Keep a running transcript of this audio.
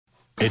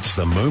It's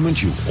the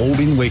moment you've all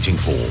been waiting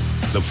for.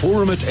 The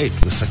Forum at 8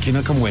 with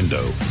Sakina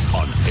Kamwendo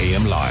on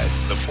AM Live.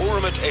 The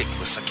Forum at 8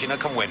 with Sakina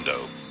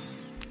Kamwendo.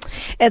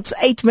 It's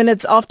 8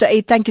 minutes after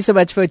 8. Thank you so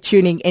much for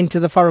tuning into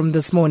the Forum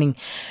this morning.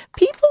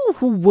 People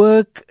who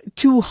work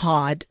too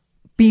hard,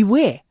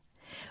 beware.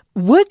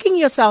 Working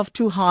yourself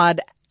too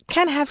hard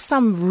can have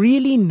some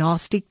really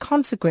nasty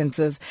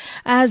consequences.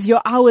 As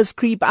your hours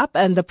creep up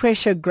and the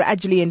pressure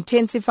gradually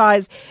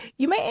intensifies,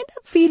 you may end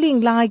up feeling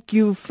like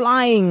you're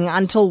flying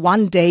until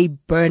one day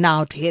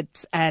burnout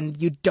hits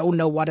and you don't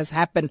know what has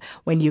happened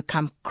when you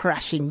come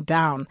crashing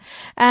down.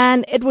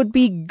 And it would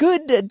be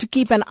good to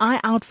keep an eye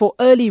out for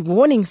early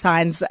warning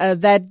signs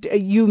that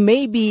you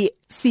may be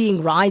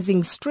seeing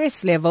rising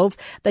stress levels,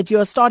 that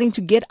you're starting to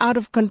get out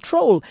of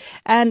control.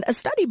 And a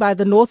study by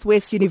the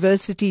Northwest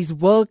University's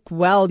Work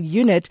Well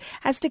unit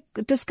has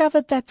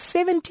discovered that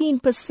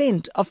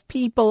 17% of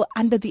people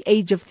under the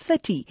age of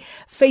 30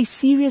 face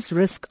serious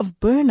risk of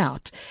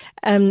burnout,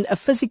 a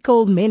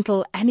physical,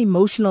 mental and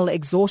emotional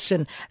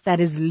exhaustion that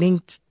is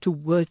linked to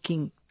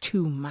working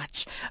too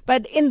much.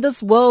 But in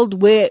this world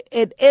where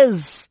it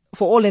is,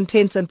 for all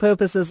intents and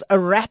purposes, a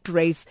rat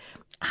race,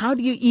 how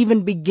do you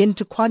even begin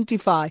to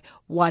quantify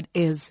what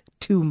is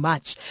too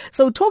much?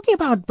 So talking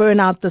about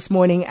burnout this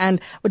morning,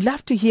 and would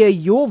love to hear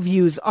your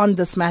views on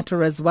this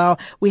matter as well.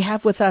 We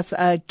have with us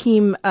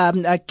Kim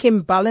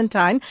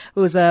Ballantine,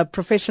 who is a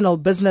professional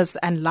business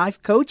and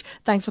life coach.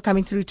 Thanks for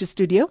coming through to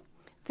studio.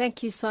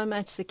 Thank you so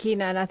much,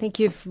 Sakina, and I think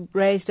you've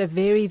raised a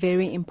very,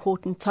 very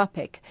important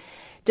topic.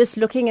 Just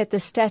looking at the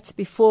stats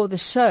before the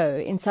show,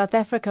 in South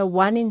Africa,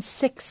 1 in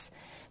 6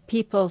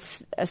 people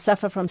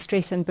suffer from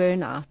stress and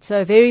burnout.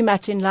 So very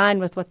much in line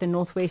with what the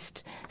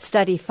Northwest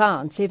study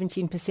found,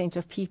 17%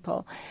 of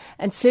people.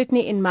 And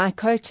certainly in my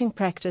coaching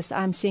practice,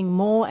 I'm seeing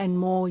more and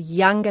more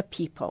younger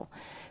people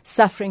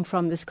suffering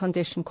from this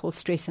condition called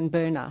stress and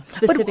burnout,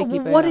 specifically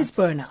burnout. What is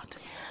burnout?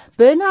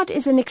 Burnout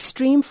is an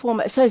extreme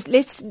form. So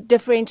let's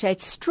differentiate.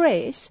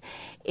 Stress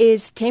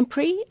is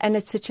temporary and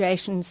it's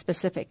situation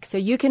specific. So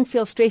you can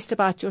feel stressed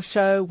about your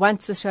show.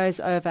 Once the show is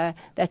over,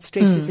 that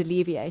stress is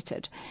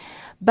alleviated.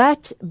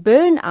 But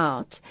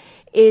burnout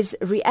is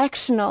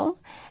reactional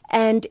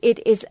and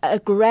it is a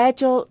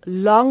gradual,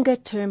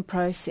 longer-term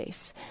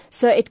process.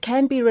 So it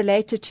can be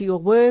related to your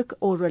work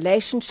or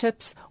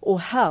relationships or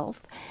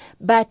health.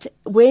 But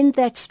when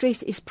that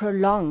stress is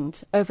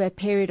prolonged over a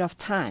period of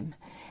time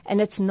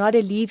and it's not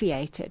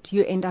alleviated,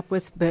 you end up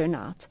with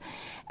burnout.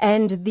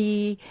 And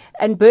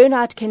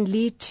burnout can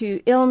lead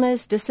to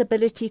illness,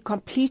 disability,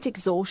 complete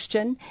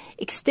exhaustion,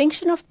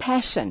 extinction of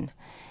passion,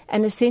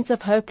 and a sense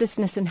of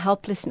hopelessness and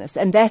helplessness.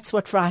 And that's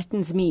what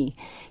frightens me.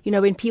 You know,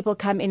 when people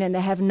come in and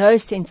they have no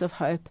sense of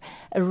hope,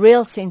 a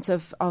real sense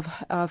of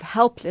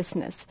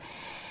helplessness,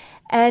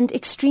 and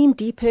extreme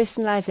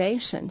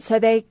depersonalization. So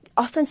they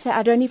often say,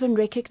 I don't even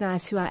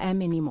recognize who I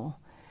am anymore.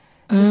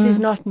 This is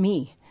not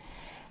me.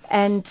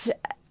 And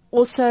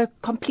also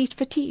complete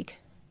fatigue,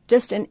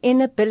 just an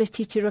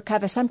inability to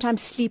recover.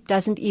 Sometimes sleep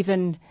doesn't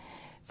even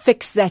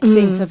fix that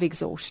sense of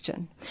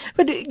exhaustion.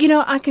 But, you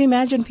know, I can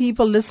imagine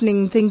people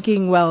listening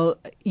thinking, well,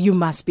 you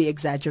must be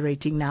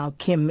exaggerating now,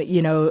 Kim,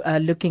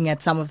 looking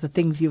at some of the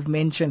things you've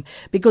mentioned,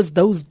 because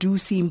those do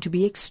seem to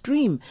be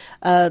extreme,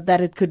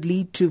 that it could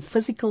lead to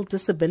physical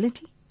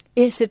disability.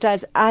 Yes, it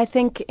does. I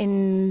think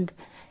in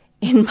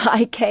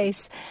my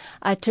case,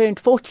 I turned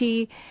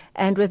 40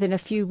 and within a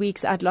few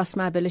weeks I'd lost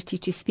my ability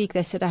to speak.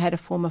 They said I had a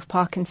form of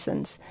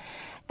Parkinson's.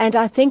 And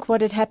I think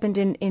what had happened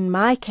in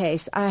my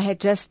case, I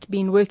had just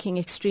been working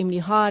extremely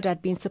hard.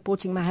 I'd been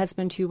supporting my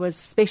husband who was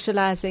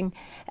specializing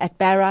at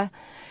Barra.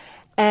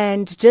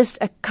 And just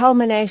a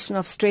culmination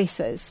of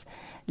stresses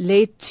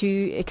led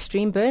to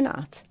extreme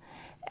burnout.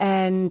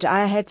 And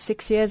I had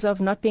 6 years of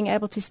not being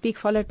able to speak,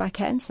 followed by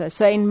cancer.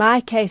 So in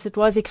my case, it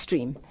was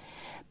extreme.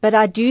 But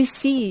I do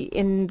see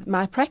in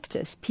my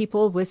practice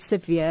people with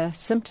severe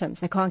symptoms.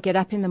 They can't get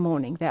up in the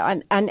morning.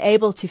 They're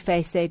unable to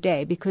face their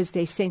day because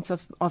their sense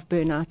of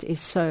burnout is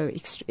so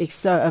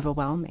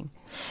overwhelming.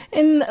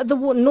 In the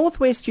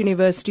Northwest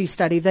University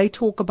study, they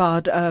talk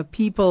about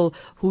people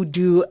who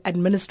do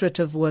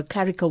administrative work,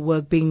 clerical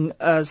work, being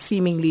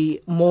seemingly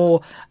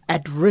more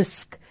at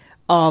risk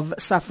of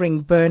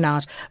suffering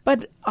burnout.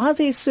 But are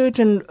there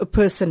certain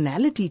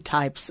personality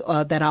types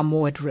that are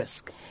more at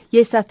risk?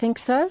 Yes, I think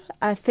so.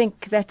 I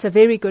think that's a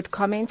very good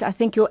comment. I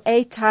think your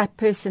A-type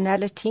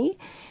personality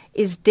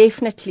is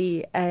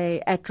definitely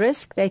at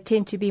risk. They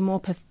tend to be more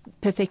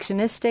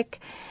perfectionistic.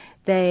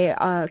 They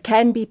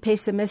can be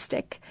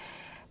pessimistic.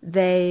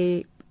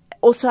 They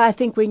also, I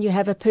think, when you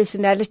have a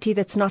personality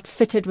that's not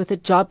fitted with a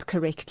job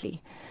correctly.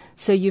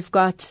 So you've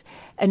got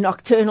a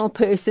nocturnal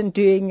person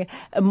doing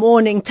a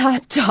morning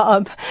type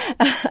job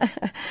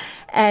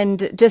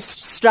and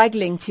just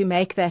struggling to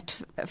make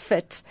that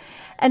fit.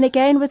 And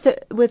again, with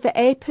the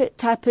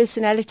A-type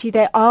personality,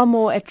 they are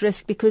more at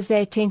risk because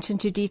their attention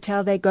to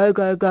detail, they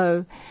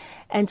go.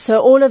 And so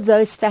all of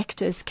those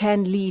factors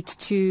can lead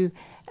to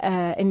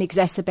an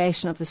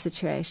exacerbation of the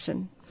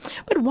situation.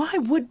 But why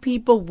would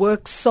people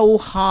work so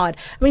hard?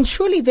 I mean,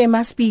 surely there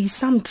must be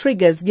some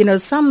triggers,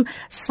 some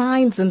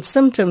signs and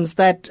symptoms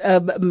that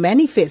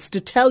manifest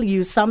to tell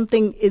you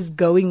something is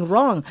going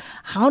wrong.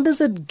 How does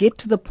it get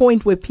to the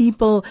point where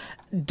people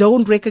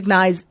don't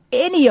recognize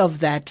any of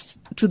that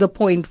to the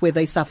point where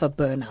they suffer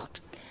burnout?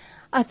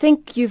 I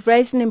think you've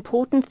raised an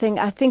important thing.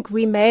 I think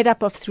we're made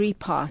up of three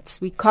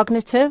parts. We're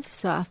cognitive,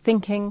 so our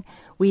thinking,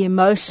 we're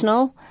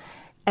emotional,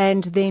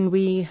 and then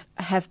we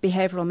have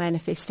behavioral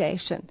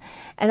manifestation.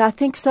 And I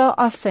think so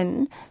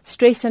often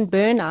stress and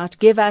burnout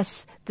give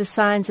us the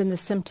signs and the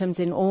symptoms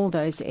in all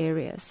those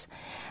areas,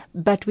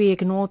 but we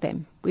ignore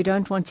them. We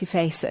don't want to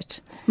face it.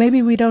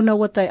 Maybe we don't know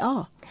what they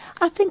are.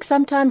 I think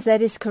sometimes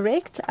that is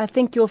correct. I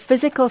think your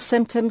physical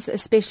symptoms,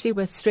 especially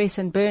with stress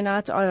and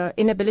burnout, are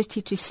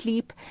inability to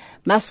sleep,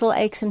 muscle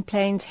aches and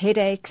pains,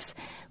 headaches,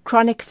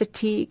 chronic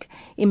fatigue,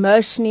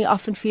 emotionally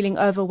often feeling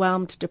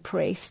overwhelmed,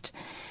 depressed,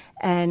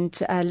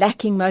 and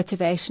lacking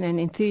motivation and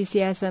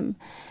enthusiasm.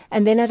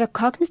 And then at a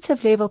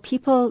cognitive level,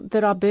 people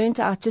that are burnt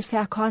out just say,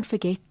 I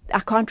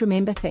can't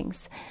remember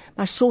things.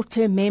 My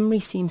short-term memory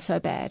seems so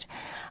bad.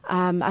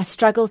 I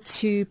struggle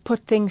to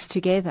put things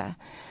together.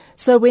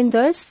 So when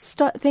those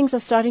things are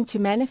starting to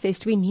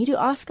manifest, we need to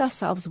ask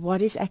ourselves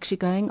what is actually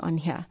going on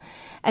here.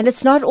 And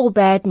it's not all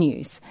bad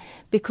news,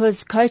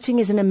 because coaching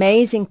is an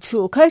amazing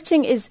tool.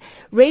 Coaching is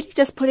really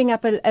just putting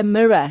up a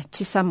mirror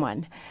to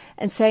someone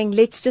and saying,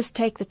 let's just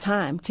take the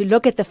time to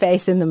look at the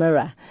face in the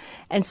mirror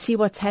and see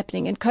what's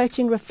happening. And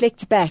coaching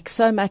reflects back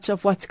so much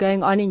of what's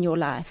going on in your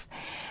life.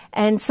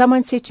 And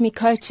someone said to me,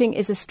 coaching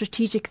is a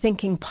strategic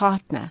thinking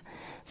partner.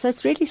 So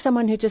it's really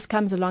someone who just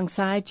comes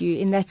alongside you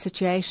in that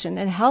situation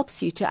and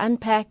helps you to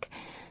unpack,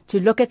 to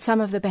look at some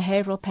of the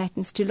behavioral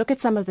patterns, to look at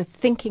some of the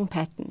thinking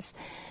patterns,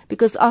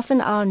 because often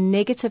our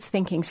negative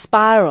thinking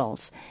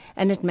spirals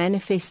and it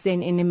manifests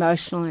then in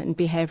emotional and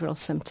behavioral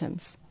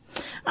symptoms.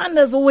 And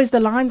as always,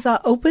 the lines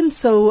are open,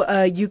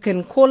 so you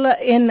can call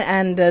in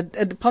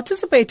and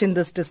participate in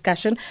this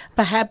discussion.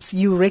 Perhaps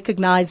you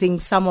recognizing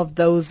some of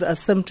those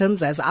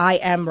symptoms, as I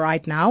am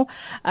right now.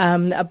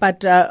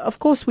 But of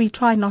course, we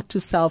try not to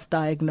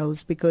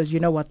self-diagnose, because you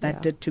know what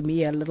that did to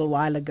me a little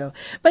while ago.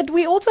 But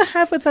we also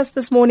have with us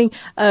this morning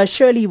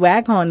Shirley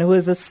Waghorn, who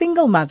is a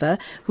single mother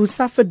who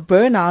suffered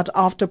burnout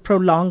after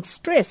prolonged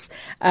stress.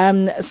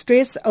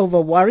 Stress over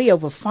worry,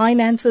 over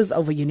finances,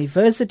 over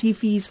university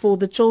fees for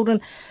the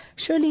children.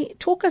 Shirley,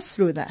 talk us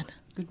through that.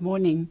 Good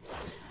morning.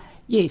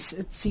 Yes,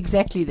 it's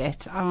exactly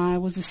that. I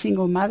was a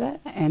single mother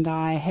and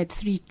I had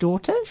 3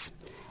 daughters,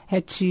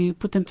 had to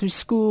put them through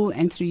school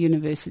and through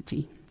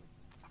university.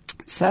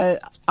 So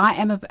I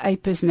am a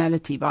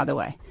personality, by the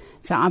way.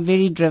 So I'm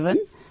very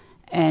driven,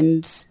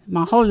 and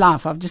my whole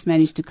life I've just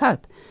managed to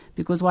cope,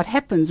 because what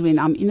happens when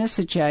I'm in a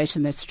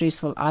situation that's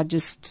stressful, I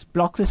just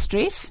block the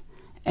stress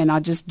and I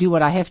just do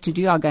what I have to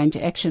do. I go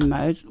into action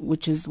mode,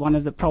 which is one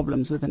of the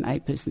problems with an A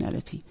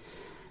personality.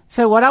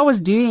 So what I was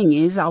doing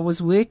is I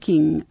was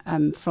working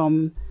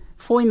from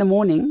 4 in the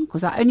morning,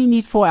 because I only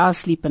need 4 hours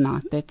sleep a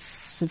night. That's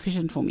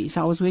sufficient for me.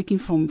 So I was working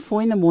from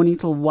 4 in the morning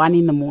till 1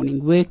 in the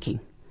morning, working.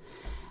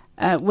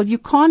 Well, you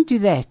can't do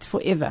that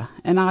forever.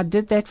 And I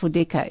did that for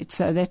decades.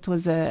 So that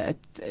was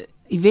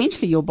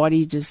eventually your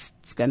body just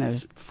is going to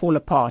fall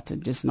apart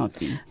and just not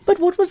be. But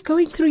what was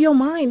going through your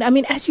mind? I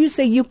mean, as you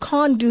say, you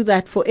can't do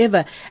that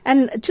forever.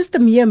 And just the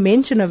mere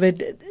mention of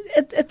it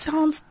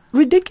sounds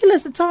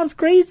ridiculous. It sounds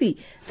crazy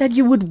that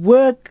you would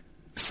work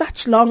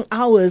such long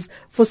hours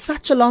for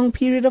such a long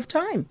period of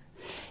time.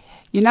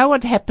 You know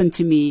what happened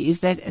to me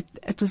is that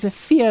it was a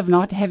fear of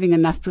not having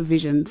enough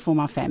provision for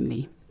my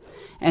family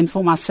and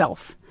for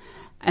myself.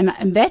 And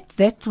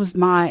that was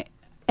my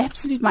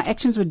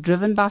actions were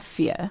driven by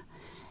fear.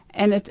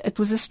 And it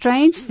was a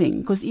strange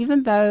thing, because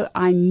even though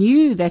I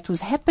knew that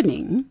was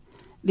happening,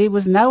 there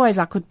was no ways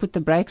I could put the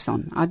brakes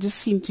on. I just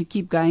seemed to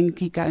keep going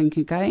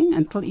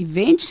until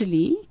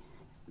eventually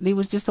there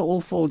was just an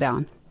all fall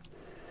down.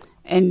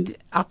 And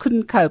I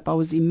couldn't cope. I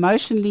was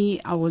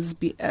emotionally,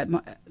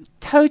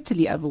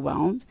 totally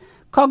overwhelmed.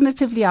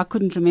 Cognitively, I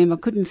couldn't remember,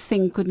 couldn't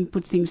think, couldn't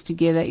put things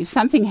together. If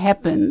something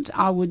happened,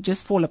 I would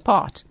just fall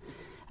apart.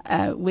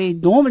 Where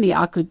normally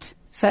I could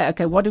say,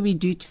 okay, what do we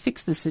do to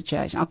fix this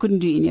situation? I couldn't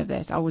do any of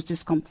that. I was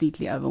just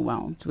completely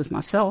overwhelmed with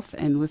myself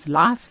and with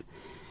life.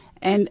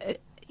 And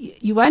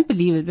you won't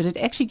believe it, but it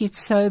actually gets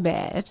so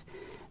bad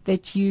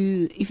that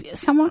if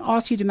someone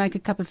asks you to make a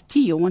cup of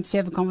tea or wants to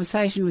have a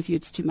conversation with you,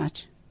 it's too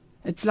much.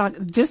 It's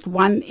like just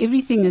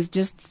everything is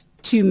just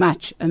too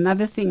much.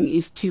 Another thing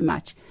is too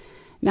much.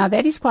 Now,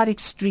 that is quite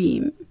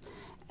extreme.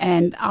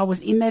 And I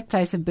was in that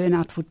place of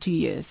burnout for 2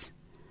 years.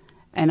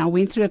 And I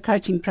went through a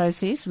coaching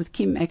process with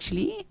Kim,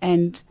 actually,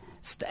 and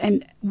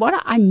what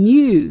I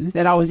knew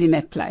that I was in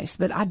that place,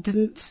 but I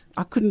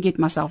couldn't get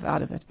myself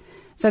out of it.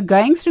 So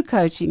going through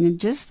coaching and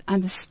just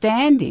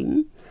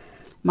understanding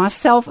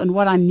myself and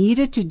what I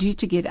needed to do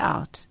to get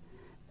out.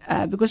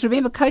 Because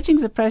remember, coaching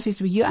is a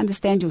process where you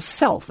understand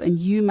yourself and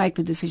you make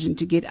the decision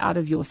to get out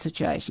of your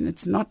situation.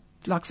 It's not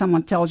like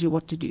someone tells you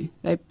what to do.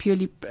 They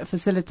purely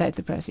facilitate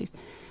the process.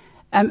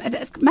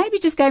 It maybe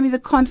just gave me the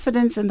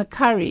confidence and the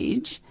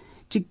courage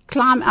to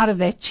climb out of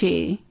that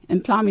chair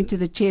and climb into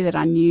the chair that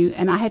I knew,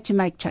 and I had to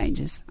make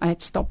changes. I had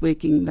to stop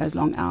working those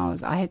long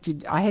hours. I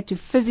had to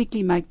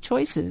physically make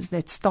choices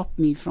that stopped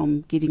me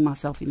from getting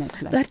myself in that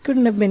place. That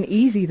couldn't have been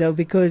easy, though,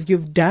 because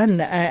you've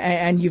done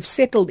and you've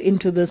settled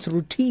into this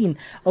routine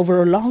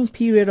over a long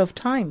period of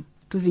time.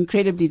 It was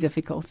incredibly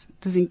difficult.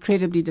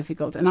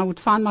 And I would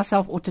find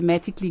myself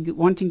automatically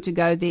wanting to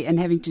go there and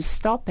having to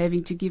stop,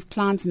 having to give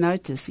clients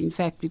notice, in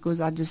fact,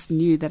 because I just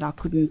knew that I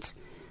couldn't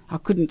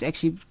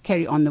actually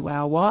carry on the way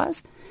I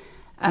was,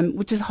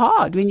 which is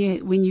hard when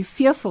you're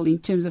fearful in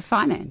terms of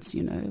finance,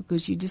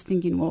 because you're just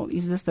thinking, well,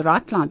 is this the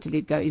right client to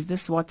let go? Is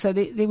this what? So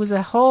there was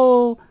a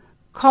whole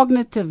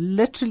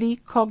literally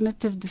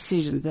cognitive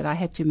decisions that I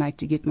had to make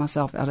to get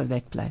myself out of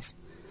that place.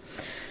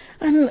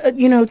 And,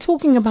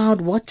 talking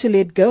about what to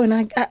let go, and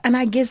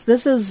I guess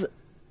this is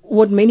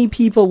what many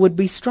people would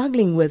be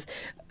struggling with.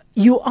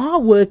 You are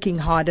working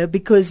harder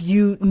because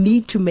you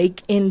need to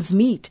make ends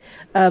meet.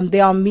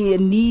 There are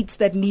needs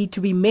that need to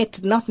be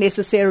met, not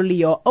necessarily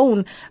your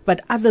own,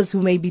 but others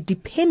who may be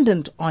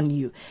dependent on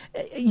you.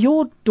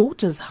 Your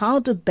daughters, how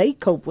did they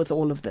cope with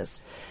all of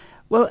this?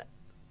 Well,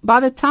 by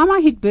the time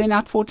I hit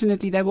burnout,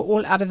 fortunately, they were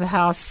all out of the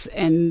house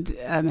and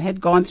had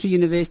gone through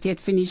university,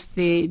 had finished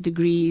their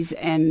degrees,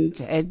 and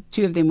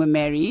two of them were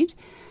married.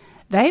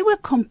 They were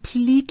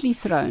completely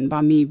thrown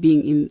by me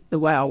being in the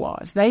way I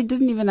was. They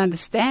didn't even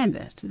understand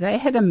it. They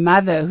had a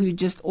mother who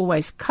just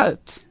always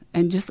coped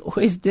and just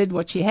always did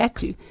what she had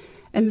to.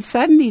 And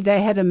suddenly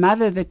they had a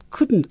mother that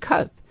couldn't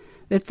cope,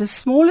 that the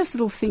smallest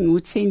little thing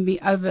would send me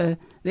over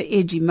the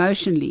edge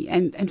emotionally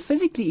and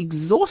physically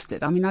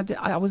exhausted. I mean,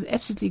 I was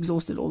absolutely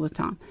exhausted all the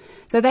time.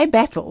 So they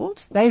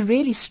battled. They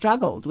really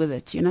struggled with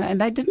it,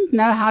 and they didn't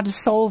know how to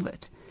solve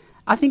it.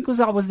 I think because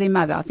I was their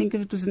mother. I think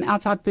if it was an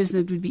outside person,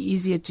 it would be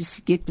easier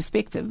to get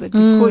perspective. But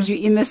because you're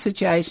in this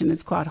situation,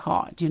 it's quite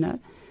hard,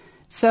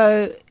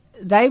 So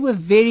they were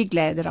very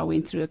glad that I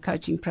went through a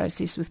coaching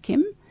process with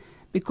Kim,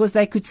 because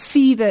they could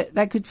see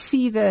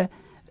the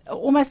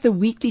almost the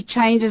weekly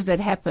changes that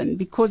happened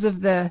because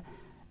of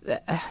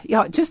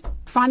just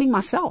finding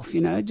myself,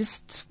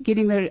 just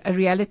getting a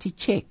reality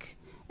check,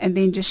 and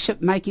then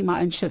just making my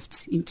own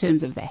shifts in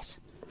terms of that.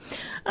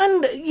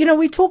 And,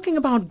 we're talking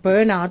about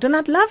burnout, and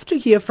I'd love to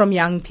hear from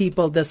young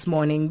people this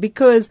morning,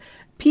 because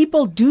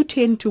people do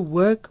tend to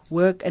work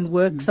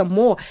some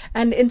more.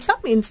 And in some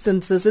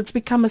instances, it's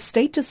become a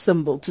status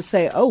symbol to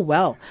say, oh,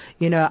 well,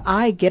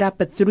 I get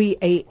up at 3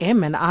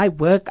 a.m. and I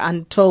work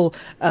until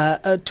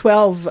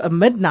 12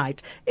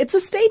 midnight. It's a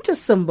status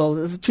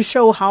symbol to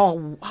show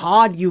how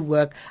hard you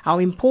work, how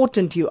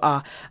important you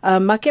are.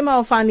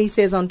 Makema Ofani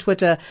says on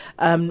Twitter,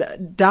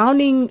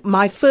 downing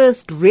my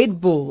first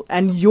Red Bull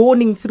and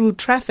yawning through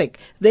traffic.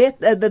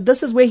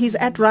 This is where he's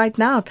at right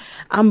now.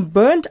 I'm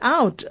burnt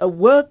out.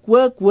 Work,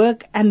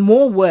 and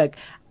more work.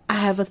 I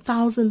have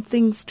 1,000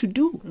 things to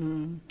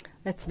do.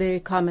 That's very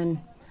common.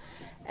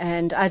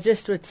 And I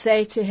just would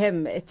say to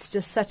him, it's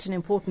just such an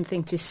important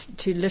thing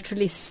to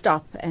literally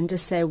stop and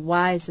just say,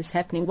 why is this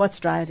happening? What's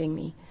driving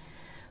me?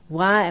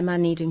 Why am I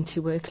needing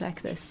to work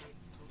like this?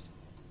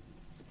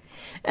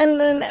 And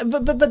then,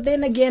 but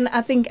then again,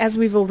 I think, as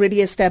we've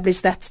already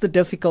established, that's the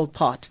difficult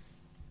part.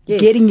 Yes.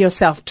 Getting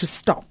yourself to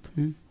stop.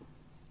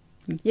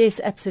 Yes,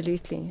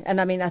 absolutely. And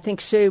I mean, I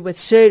think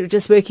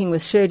just working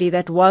with Shirley,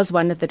 that was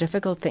one of the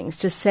difficult things,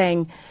 just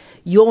saying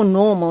your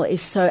normal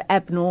is so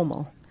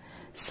abnormal.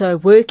 So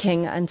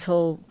working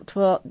until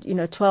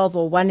 12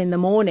 or 1 in the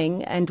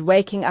morning and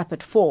waking up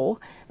at 4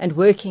 and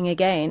working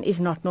again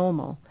is not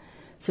normal.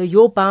 So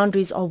your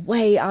boundaries are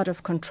way out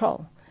of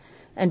control.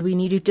 And we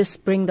need to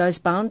just bring those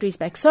boundaries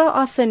back. So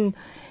often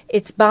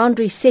it's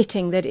boundary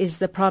setting that is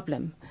the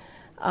problem.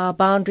 Our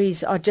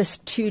boundaries are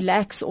just too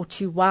lax or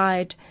too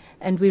wide,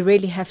 and we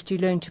really have to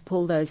learn to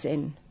pull those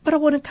in. But I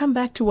want to come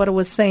back to what I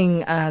was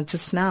saying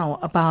just now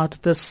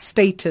about the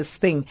status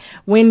thing.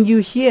 When you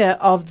hear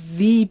of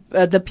the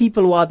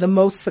people who are the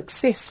most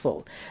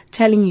successful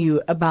telling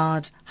you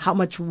about how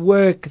much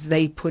work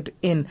they put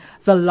in,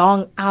 the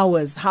long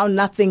hours, how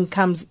nothing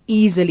comes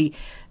easily,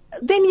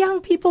 then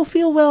young people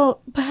feel,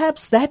 well,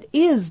 perhaps that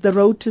is the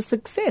road to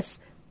success.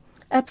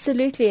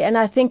 Absolutely. And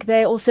I think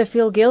they also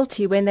feel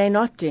guilty when they're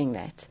not doing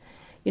that.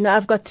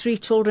 I've got 3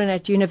 children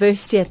at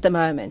university at the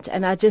moment,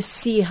 and I just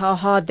see how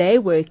hard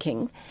they're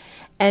working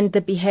and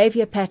the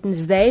behavior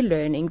patterns they're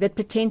learning that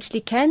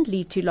potentially can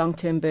lead to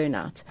long-term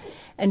burnout.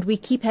 And we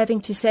keep having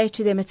to say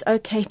to them, it's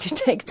okay to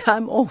take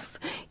time off.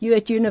 You're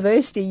at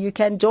university, you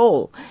can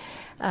dole,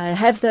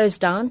 have those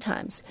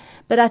downtimes.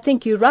 But I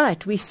think you're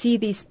right. We see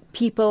these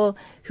people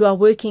who are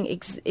working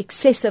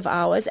excessive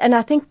hours, and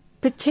I think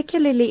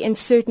particularly in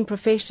certain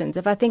professions.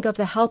 If I think of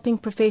the helping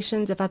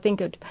professions, if I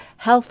think of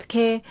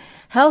healthcare,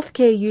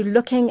 you're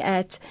looking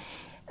at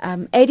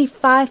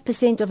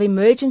 85% of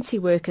emergency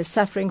workers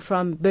suffering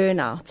from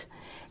burnout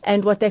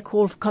and what they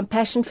call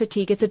compassion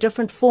fatigue. It's a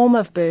different form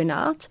of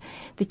burnout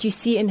that you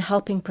see in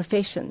helping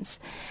professions.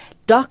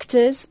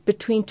 Doctors,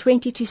 between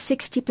 20 to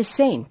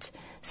 60%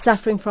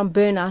 suffering from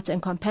burnout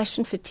and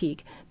compassion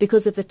fatigue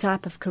because of the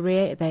type of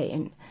career they're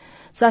in.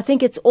 So I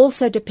think it's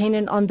also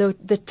dependent on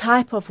the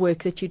type of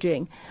work that you're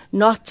doing,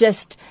 not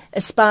just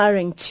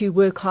aspiring to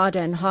work harder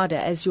and harder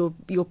as your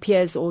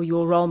peers or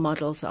your role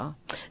models are.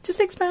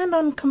 Just expand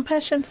on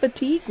compassion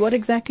fatigue. What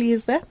exactly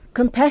is that?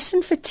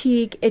 Compassion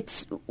fatigue,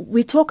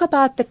 we talk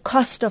about the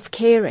cost of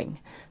caring.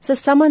 So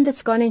someone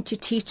that's gone into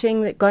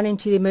teaching, that gone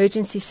into the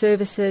emergency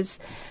services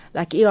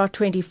like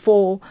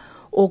ER24,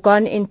 or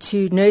gone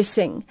into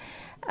nursing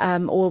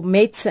or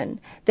medicine,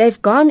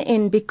 they've gone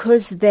in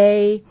because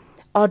they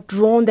are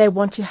drawn, they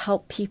want to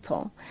help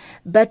people.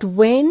 But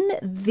when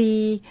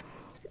the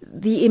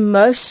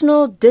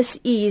emotional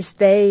dis-ease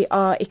they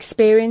are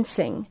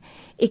experiencing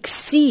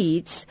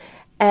exceeds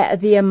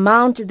the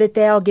amount that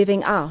they are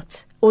giving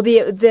out, or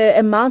the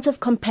amount of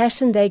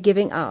compassion they're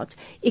giving out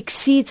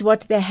exceeds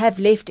what they have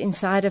left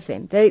inside of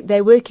them.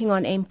 They're working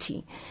on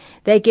empty.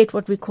 They get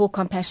what we call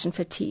compassion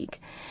fatigue.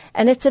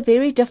 And it's a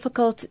very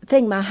difficult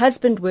thing. My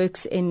husband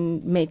works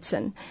in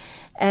medicine,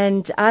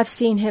 and I've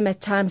seen him at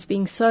times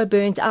being so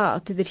burnt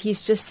out that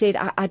he's just said,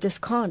 I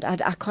just can't.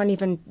 I can't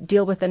even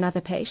deal with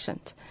another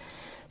patient.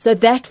 So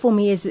that for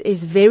me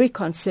is very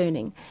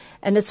concerning.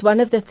 And it's one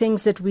of the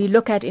things that we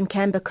look at in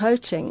Canberra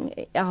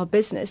Coaching, our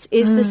business,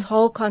 is this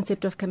whole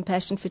concept of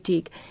compassion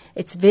fatigue.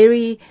 It's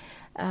very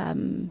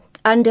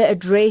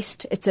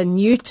under-addressed. It's a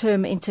new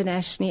term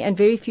internationally, and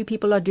very few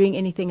people are doing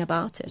anything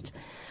about it.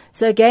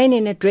 So again,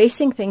 in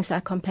addressing things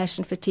like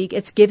compassion fatigue,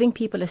 it's giving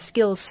people a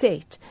skill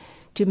set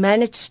to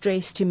manage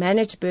stress, to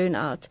manage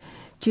burnout,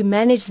 to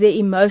manage their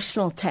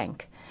emotional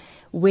tank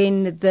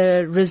when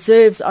the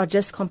reserves are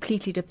just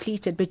completely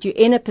depleted, but you're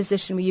in a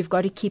position where you've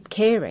got to keep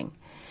caring.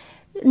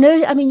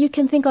 No, I mean, you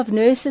can think of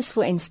nurses,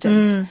 for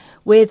instance,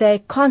 where they're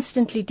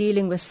constantly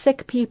dealing with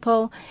sick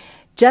people.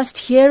 Just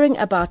hearing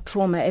about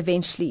trauma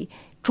eventually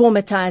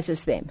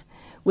traumatizes them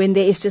when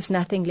there is just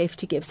nothing left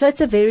to give. So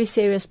it's a very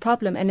serious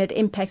problem, and it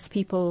impacts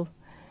people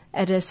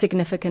at a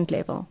significant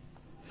level.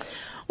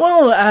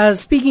 Well,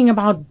 speaking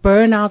about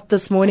burnout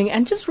this morning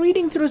and just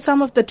reading through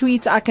some of the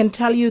tweets, I can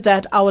tell you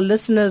that our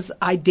listeners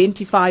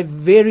identify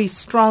very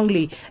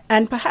strongly,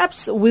 and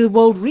perhaps we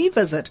will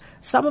revisit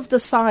some of the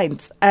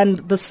signs and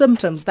the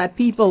symptoms that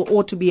people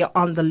ought to be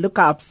on the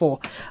lookout for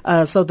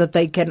so that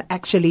they can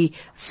actually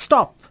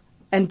stop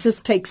and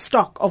just take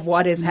stock of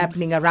what is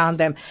happening around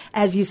them.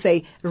 As you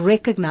say,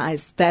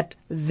 recognize that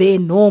their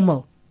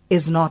normal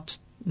is not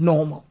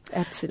normal.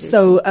 Absolutely.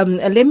 So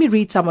let me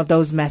read some of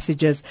those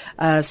messages.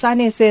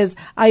 Sanya says,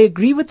 I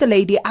agree with the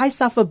lady. I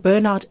suffer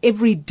burnout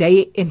every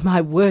day in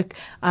my work.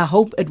 I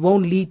hope it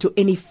won't lead to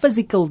any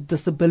physical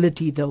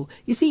disability, though.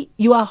 You see,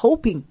 you are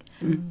hoping.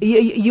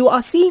 You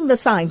are seeing the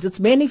signs. It's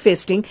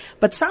manifesting,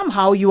 but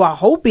somehow you are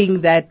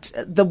hoping that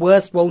the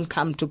worst won't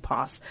come to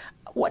pass.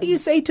 What do you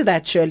say to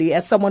that, Shirley,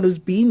 as someone who's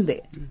been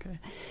there? Okay.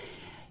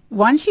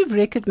 Once you've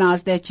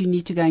recognized that, you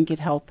need to go and get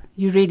help.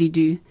 You really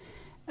do.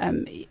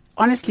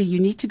 Honestly, you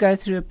need to go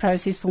through a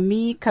process. For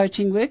me,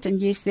 coaching worked, and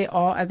yes, there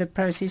are other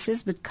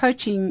processes, but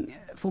coaching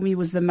for me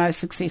was the most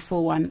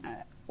successful one,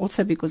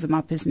 also because of my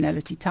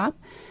personality type.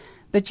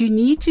 But you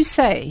need to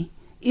say,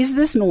 is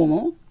this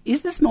normal?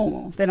 Is this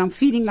normal that I'm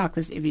feeling like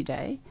this every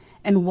day?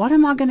 And what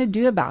am I going to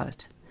do about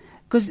it?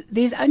 Because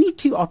there's only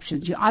two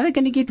options. You're either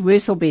going to get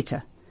worse or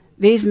better.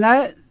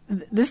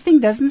 This thing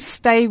doesn't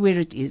stay where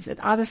it is. It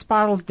either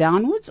spirals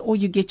downwards or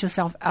you get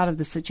yourself out of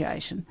the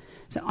situation.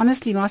 So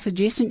honestly, my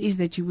suggestion is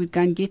that you would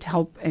go and get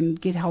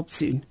help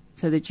soon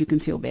so that you can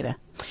feel better.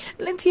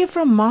 Let's hear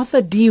from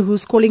Martha D,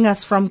 who's calling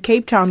us from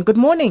Cape Town. Good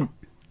morning.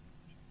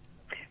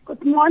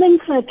 Good morning,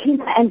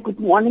 Sakina, and good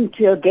morning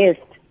to your guest.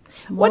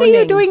 What are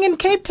you doing in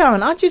Cape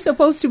Town? Aren't you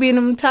supposed to be in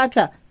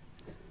Mthatha?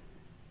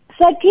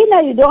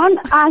 Sakina, you don't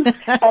ask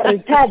a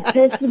retired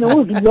person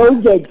who's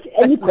loaded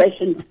any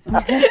questions.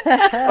 Okay,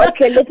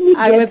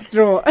 I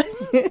withdraw.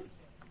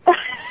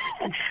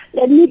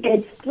 Let me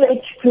get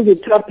straight to the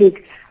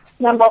topic.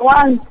 Number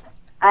one,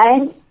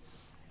 I'm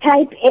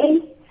type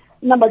A.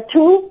 Number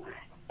two,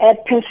 a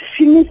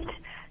pessimist.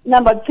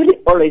 Number three,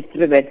 always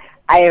driven.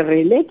 I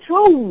relate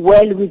so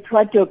well with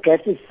what your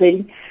guest is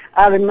saying.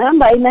 I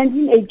remember in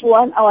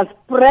 1981, I was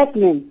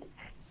pregnant,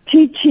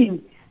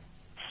 teaching,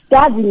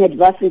 studying at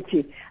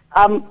varsity.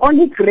 I'm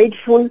only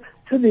grateful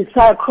to the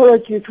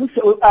psychologist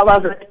who I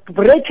was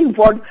breaking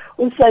for,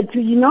 who said,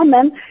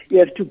 man, you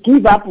have to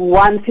give up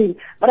one thing.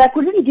 But I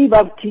couldn't give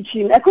up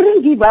teaching. I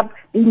couldn't give up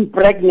being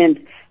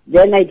pregnant.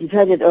 Then I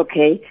decided,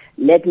 okay,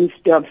 let me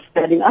stop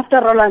studying. After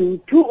all, I'm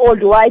too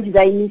old. Why did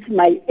I miss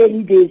my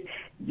early days?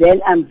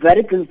 Then I'm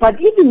very grateful.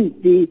 But even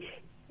the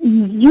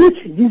youth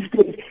these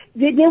days,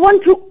 they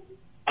want to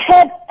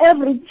have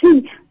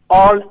everything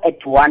all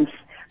at once.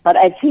 But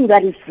I think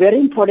that it's very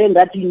important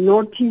that you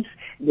notice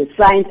the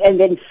signs and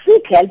then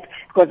seek help.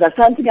 because that's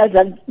something else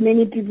that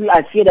many people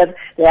are scared of.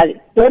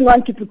 Don't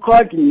want to be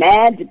called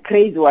mad,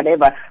 crazy,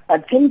 whatever.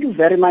 But thank you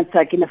very much,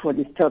 Sakina, for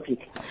this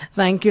topic.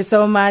 Thank you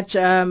so much,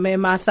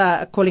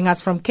 Martha, calling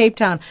us from Cape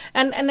Town.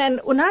 And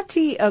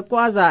Unati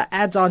Kwaza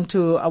adds on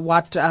to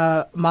what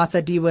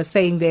Martha D was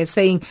saying there,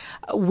 saying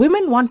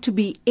women want to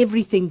be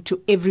everything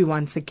to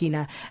everyone,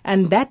 Sakina,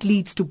 and that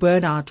leads to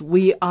burnout.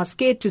 We are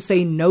scared to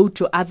say no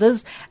to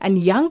others,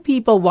 and young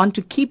people want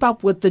to keep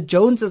up with the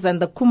Joneses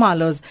and the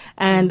Kumalos,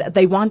 and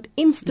they want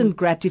instant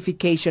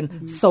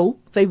gratification, so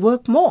they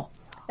work more.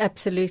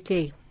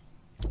 Absolutely.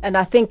 And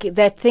I think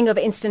that thing of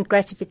instant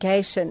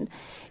gratification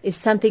is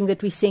something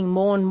that we're seeing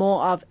more and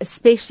more of,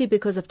 especially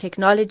because of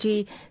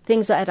technology.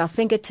 Things are at our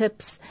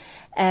fingertips,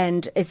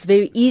 and it's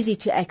very easy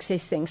to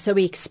access things. So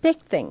we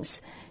expect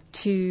things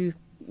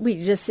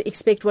we just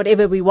expect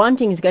whatever we're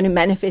wanting is going to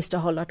manifest a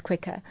whole lot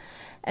quicker.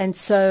 And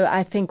so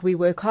I think we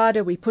work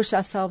harder, we push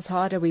ourselves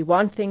harder, we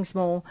want things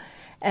more,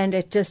 and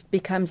it just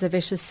becomes a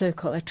vicious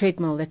circle, a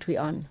treadmill that we're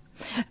on.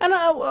 And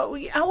I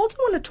also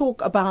want to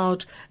talk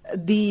about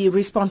the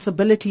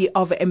responsibility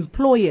of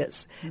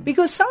employers,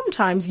 because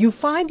sometimes you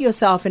find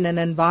yourself in an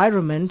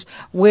environment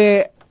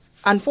where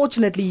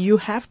unfortunately you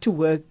have to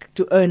work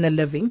to earn a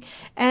living,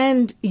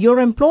 and your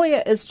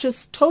employer is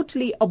just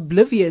totally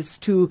oblivious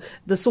to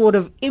the sort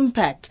of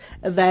impact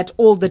that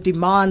all the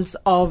demands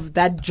of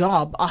that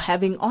job are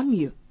having on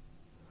you.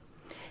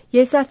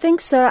 Yes, I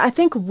think so. I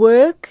think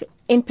work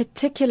in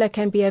particular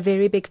can be a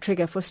very big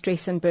trigger for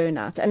stress and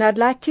burnout. And I'd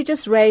like to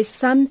just raise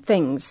some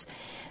things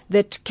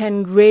that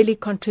can really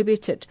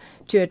contribute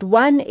to it.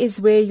 One is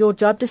where your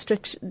job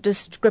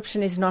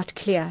description is not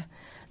clear,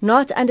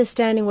 not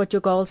understanding what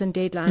your goals and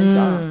deadlines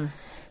are.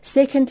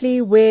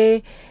 Secondly,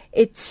 where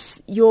it's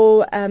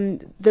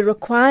the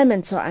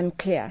requirements are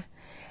unclear,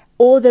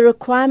 or the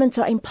requirements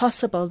are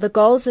impossible. The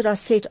goals that are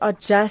set are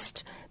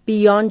just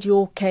beyond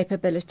your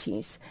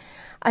capabilities.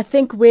 I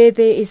think where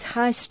there is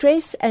high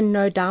stress and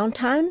no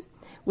downtime,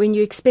 when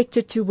you're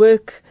expected to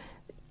work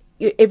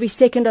every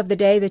second of the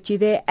day that you're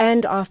there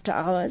and after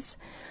hours,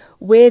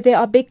 where there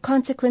are big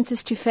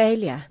consequences to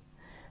failure.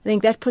 I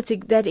think that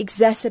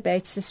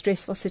exacerbates the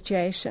stressful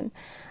situation.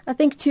 I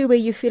think, too, where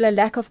you feel a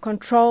lack of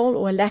control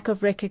or a lack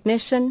of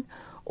recognition,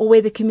 or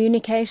where the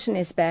communication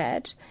is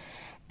bad,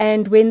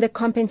 and when the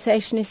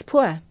compensation is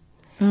poor,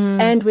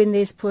 and when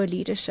there's poor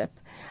leadership.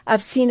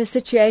 I've seen a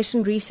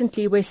situation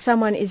recently where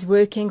someone is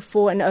working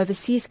for an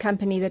overseas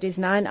company that is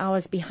 9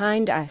 hours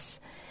behind us,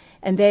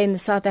 and they're in the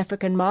South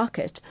African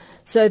market.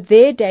 So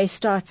their day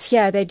starts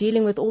here. They're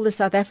dealing with all the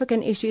South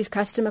African issues,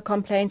 customer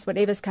complaints,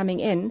 whatever's coming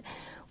in.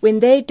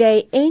 When their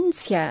day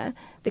ends here,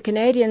 the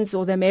Canadians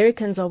or the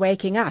Americans are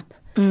waking up.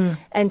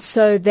 And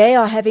so they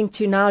are having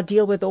to now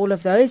deal with all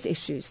of those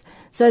issues.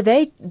 So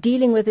they're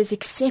dealing with this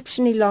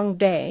exceptionally long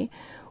day,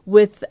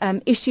 with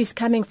issues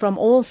coming from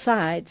all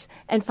sides,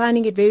 and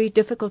finding it very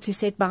difficult to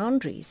set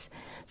boundaries.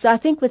 So I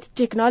think with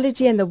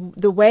technology and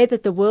the way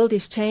that the world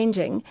is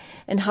changing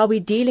and how we're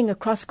dealing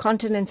across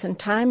continents and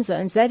time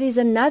zones, that is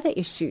another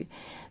issue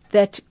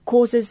that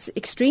causes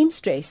extreme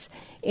stress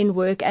in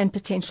work and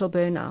potential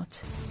burnout.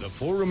 The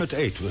Forum at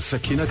 8 with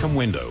Sakina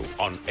Kamwendo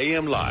on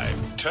AM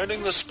Live,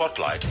 turning the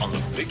spotlight on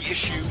the big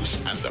issues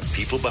and the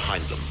people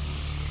behind them.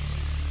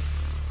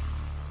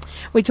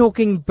 We're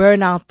talking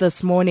burnout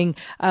this morning.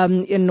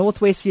 In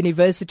Northwest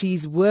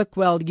University's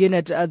WorkWell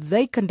unit,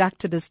 they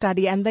conducted a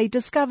study and they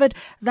discovered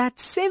that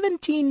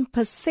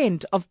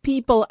 17% of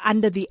people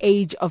under the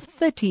age of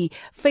 30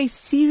 face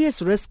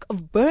serious risk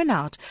of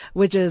burnout,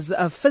 which is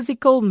a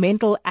physical,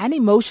 mental and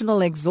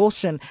emotional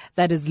exhaustion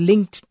that is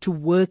linked to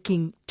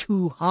working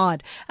too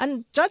hard.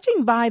 And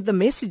judging by the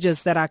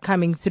messages that are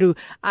coming through,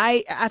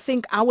 I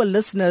think our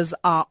listeners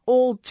are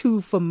all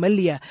too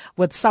familiar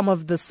with some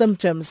of the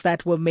symptoms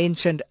that were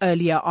mentioned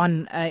earlier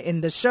on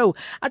in the show.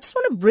 I just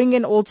want to bring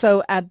in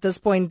also at this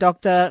point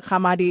Dr.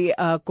 Kgamadi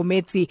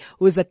Kometsi,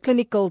 who is a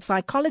clinical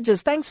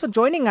psychologist. Thanks for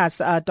joining us,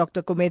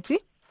 Dr. Kometsi.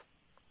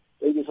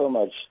 Thank you so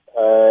much.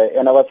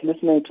 And I was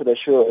listening to the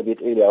show a bit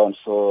earlier on,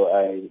 so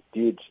I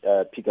did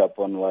pick up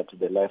on what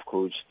the life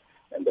coach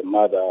and the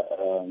mother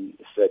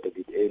said a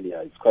bit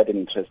earlier. It's quite an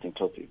interesting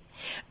topic.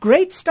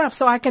 Great stuff.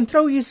 So I can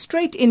throw you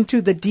straight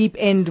into the deep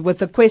end with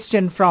a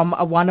question from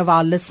one of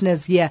our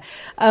listeners here.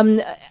 A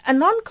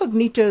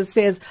non-cognito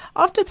says,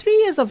 after 3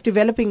 years of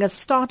developing a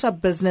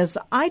startup business,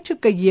 I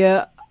took a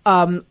year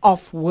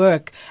off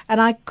work and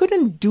I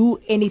couldn't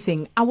do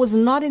anything. I was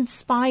not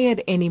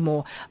inspired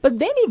anymore. But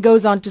then he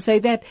goes on to say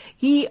that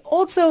he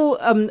also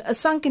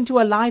sunk into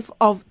a life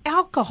of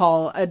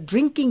alcohol,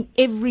 drinking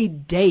every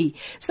day.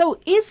 So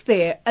is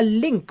there a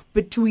link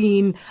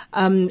between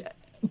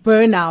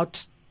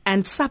burnout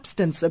and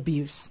substance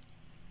abuse?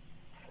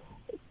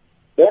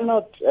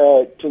 Burnout,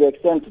 to the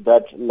extent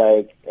that,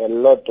 like a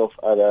lot of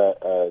other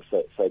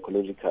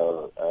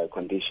psychological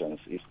conditions,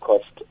 is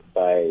caused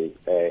by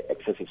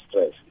excessive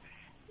stress.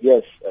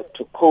 Yes,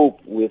 to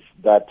cope with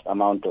that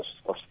amount of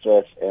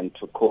stress and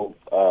to cope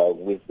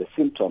with the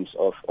symptoms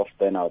of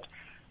burnout,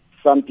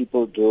 some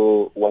people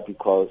do what we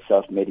call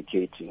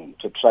self-medicating.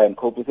 To try and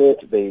cope with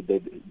it,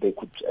 they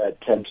could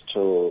tend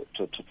to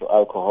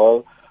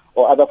alcohol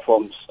or other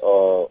forms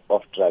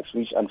of drugs,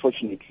 which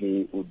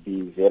unfortunately would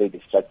be very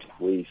destructive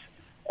ways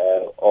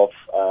of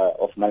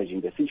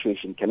managing the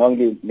situation, can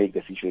only make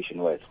the situation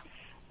worse.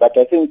 But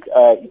I think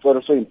it's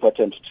also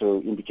important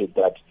to indicate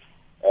that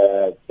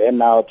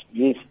burnout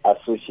is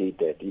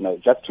associated,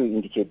 just to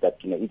indicate that,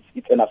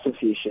 it's an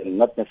association,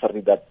 not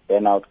necessarily that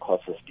burnout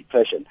causes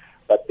depression,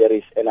 but there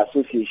is an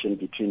association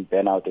between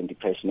burnout and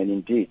depression. And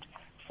indeed,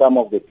 some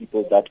of the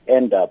people that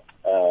end up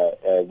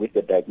with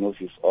the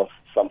diagnosis of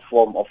some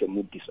form of a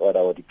mood disorder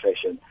or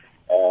depression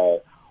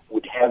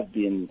would have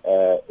been,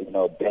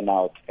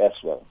 burnout as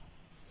well.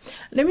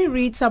 Let me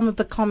read some of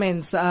the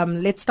comments.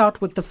 Let's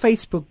start with the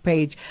Facebook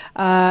page.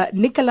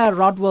 Nicola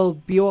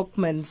Rodwell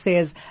Bjorkman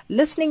says,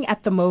 listening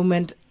at the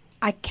moment,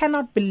 I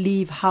cannot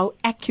believe how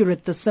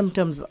accurate the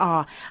symptoms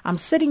are. I'm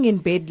sitting in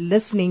bed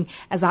listening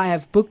as I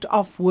have booked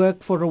off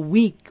work for a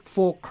week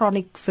for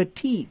chronic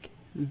fatigue.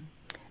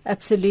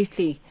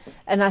 Absolutely.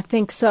 And I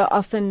think so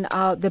often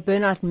the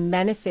burnout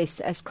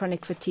manifests as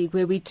chronic fatigue,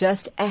 where we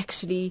just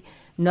actually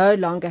no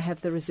longer have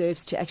the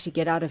reserves to actually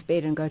get out of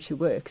bed and go to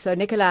work. So,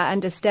 Nicola, I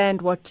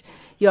understand what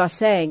you are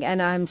saying, and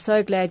I'm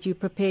so glad you're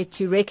prepared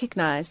to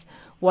recognize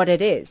what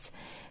it is.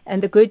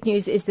 And the good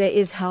news is there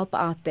is help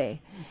out there.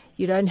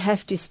 You don't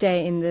have to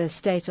stay in the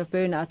state of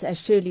burnout. As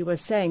Shirley was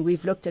saying,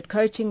 we've looked at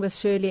coaching with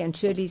Shirley, and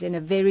Shirley's in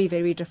a very,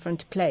 very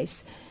different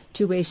place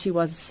to where she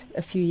was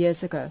a few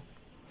years ago.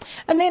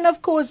 And then,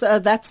 of course,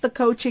 that's the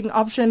coaching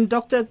option.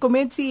 Dr.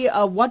 Kometsi,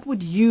 what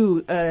would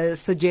you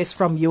suggest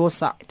from your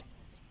side?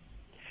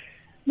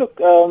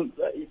 Look,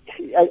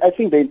 I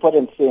think the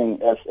important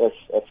thing, as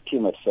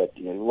Kim had said,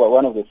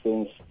 one of the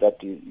things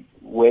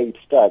where it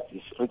starts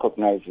is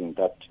recognizing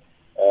that,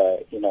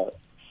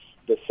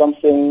 there's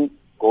something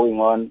going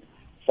on,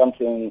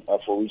 something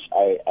for which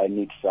I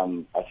need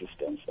some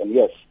assistance. And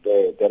yes,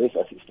 there is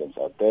assistance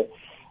out there.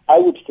 I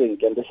would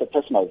think, and this is a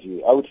personal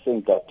view, I would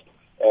think that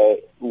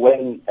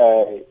when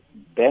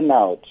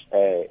burnout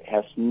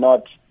has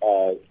not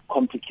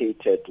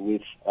complicated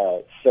with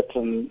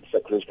certain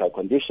psychological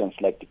conditions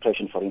like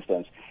depression, for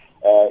instance,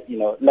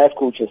 life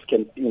coaches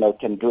can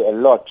do a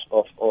lot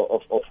of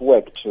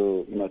work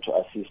to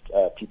assist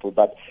people,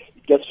 but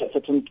it gets to a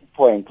certain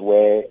point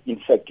where, in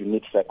fact, you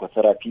need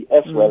psychotherapy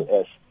as well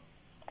as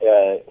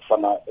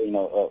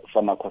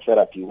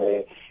pharmacotherapy,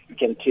 where you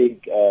can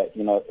take a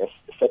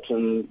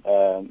certain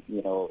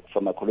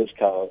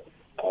pharmacological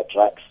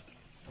drugs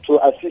to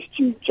assist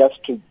you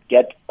just to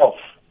get off,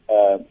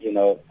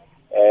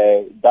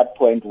 that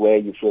point where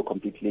you feel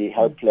completely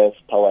helpless,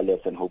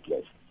 powerless, and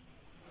hopeless.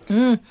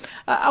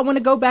 I want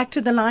to go back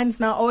to the lines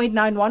now,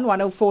 0891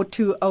 104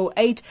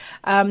 208.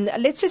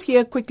 Let's just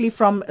hear quickly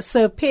from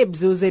Sir Pibbs,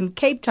 who's in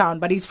Cape Town,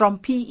 but he's from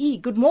PE.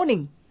 Good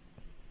morning.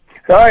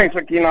 Hi,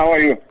 Sakina, how are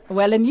you?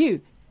 Well, and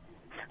you?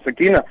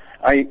 Sakina,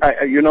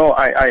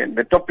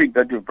 the topic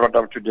that you brought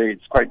up today,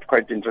 it's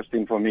quite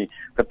interesting for me.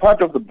 The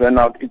part of the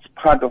burnout, it's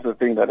part of the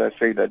thing that I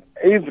say that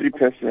every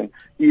person,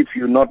 if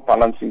you're not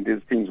balancing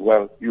these things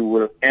well, you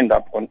will end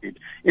up on it.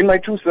 In my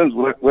 2 cents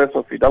worth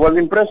of it, I was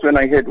impressed when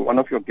I heard one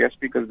of your guest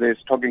speakers there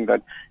talking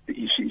that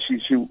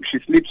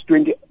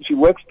she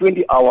works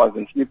 20 hours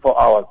and sleeps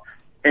 4 hours.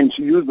 And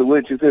she used the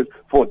word, she says,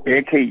 for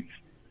decades.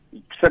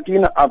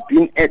 Sakina, I've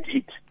been at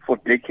it for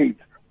decades,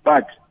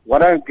 but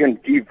what I can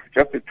give,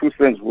 just a 2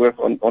 cents worth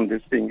on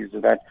this thing, is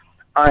that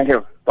I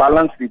have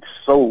balanced it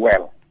so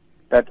well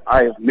that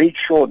I have made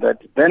sure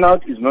that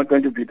burnout is not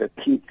going to be the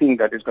key thing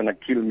that is going to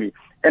kill me.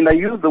 And I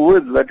use the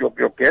words that your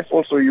guest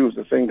also used,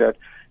 saying that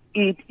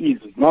it is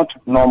not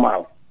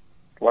normal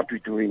what we're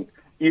doing.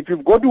 If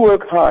you've got to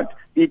work hard,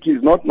 it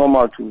is not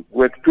normal to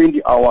work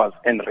 20 hours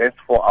and rest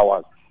 4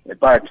 hours.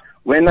 But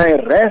when I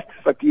rest,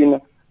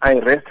 Sakina, I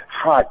rest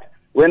hard.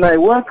 When I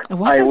work,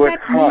 I work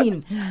hard. What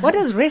does that mean? What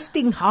does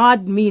resting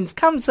hard means?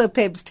 Come, Sir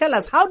Pibbs, tell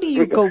us, how do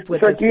you cope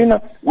with this?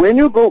 Sakina, when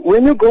you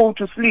go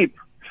to sleep,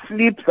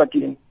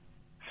 Sakina.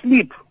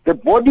 Sleep. The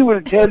body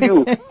will tell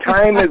you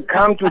time has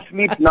come to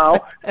sleep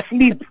now.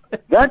 Sleep.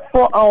 That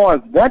 4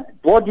 hours,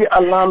 that body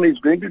alarm is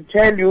going to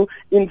tell you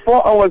in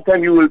 4 hours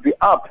time you will be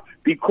up,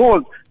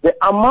 because the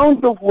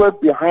amount of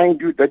work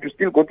behind you that you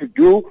still got to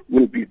do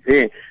will be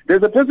there.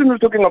 There's a person who's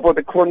talking about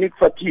the chronic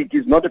fatigue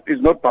is not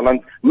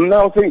balanced. I'm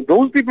now saying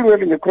those people who are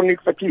having a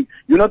chronic fatigue,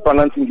 you're not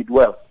balancing it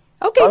well.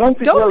 Okay, don't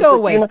go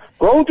away.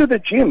 Go to the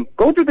gym.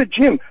 Go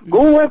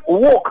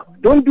walk.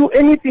 Don't do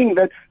anything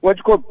that what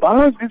you call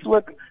balance this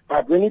work.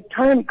 But when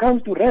time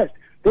comes to rest,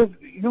 because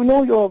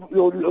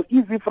your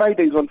easy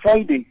Fridays on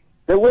Friday,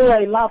 the way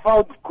I laugh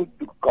out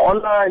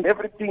Gola and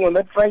everything on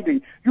that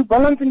Friday, you're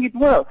balancing it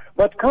well.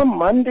 But come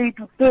Monday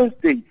to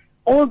Thursday,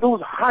 all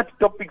those hard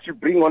topics you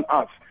bring on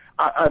us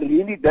are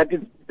really, that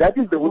is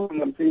the way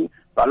I'm saying,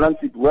 balance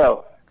it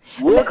well.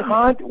 Work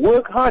hard,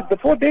 the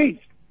 4 days.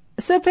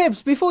 Sir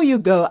Pibbs, before you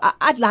go,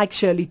 I'd like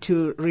Shirley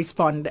to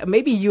respond.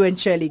 Maybe you and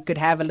Shirley could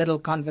have a little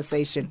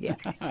conversation here.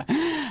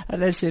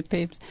 Hello, Sir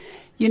Pibbs.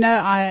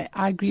 I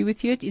agree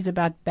with you. It is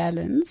about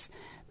balance.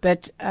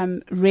 But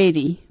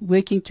really,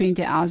 working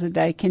 20 hours a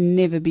day can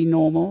never be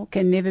normal,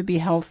 can never be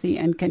healthy,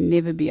 and can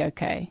never be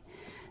okay.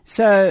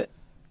 So,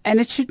 and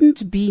it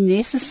shouldn't be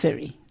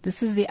necessary.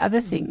 This is the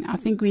other thing. I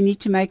think we need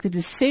to make the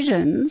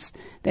decisions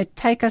that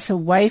take us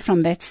away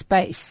from that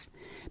space.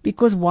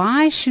 Because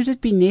why should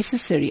it be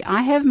necessary?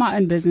 I have my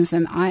own business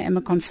and I am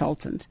a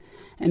consultant.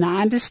 And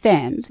I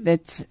understand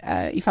that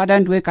if I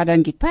don't work, I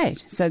don't get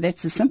paid. So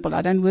that's as simple.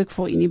 I don't work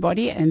for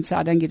anybody, and so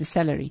I don't get a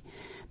salary.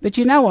 But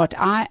you know what?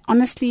 I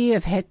honestly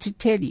have had to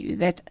tell you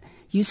that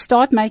you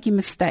start making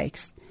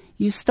mistakes.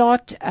 You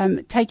start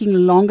taking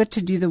longer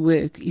to do the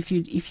work if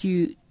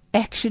you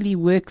actually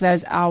work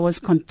those hours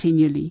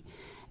continually.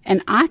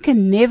 And I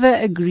can never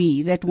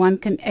agree that one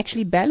can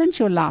actually balance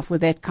your life with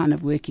that kind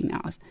of working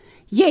hours.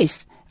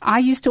 Yes, I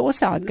used to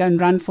also, I'd go and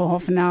run for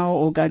half an hour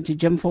or go to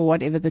gym for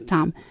whatever the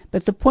time.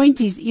 But the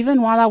point is,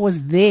 even while I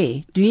was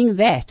there doing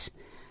that,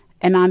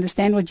 and I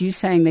understand what you're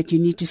saying, that you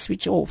need to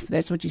switch off.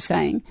 That's what you're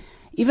saying.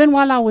 Even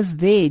while I was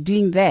there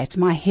doing that,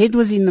 my head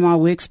was in my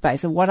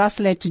workspace of what I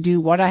still had to do,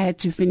 what I had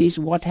to finish,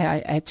 what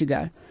I had to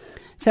go.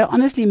 So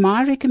honestly,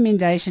 my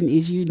recommendation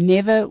is you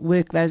never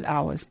work those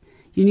hours.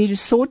 You need to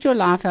sort your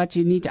life out.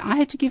 I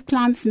had to give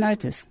clients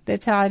notice.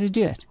 That's how I had to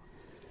do it.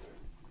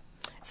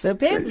 So,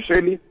 Pebs.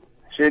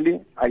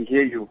 Shirley, I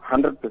hear you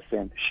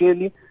 100%.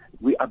 Shirley,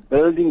 we are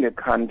building a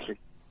country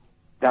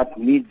that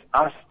needs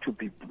us to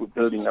be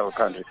building our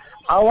country.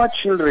 Our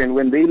children,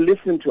 when they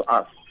listen to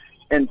us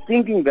and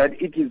thinking that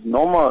it is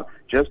normal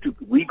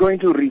we're going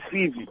to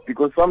receive it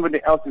because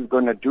somebody else is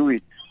going to do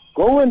it,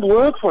 go and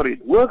work for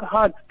it. Work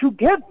hard. To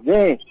get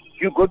there,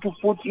 you got to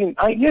put in.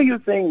 I hear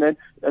you saying that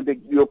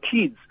your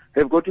kids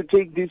have got to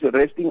take these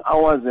resting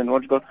hours and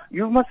what you call.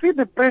 You must see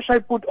the pressure I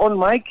put on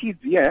my kids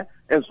here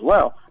as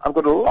well. I've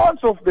got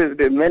lots of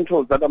the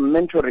mentors that I'm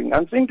mentoring.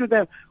 I'm saying to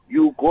them,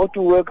 you go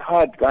to work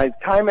hard, guys.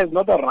 Time has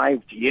not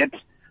arrived yet.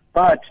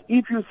 But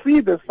if you see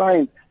the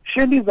signs,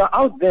 Shirleys are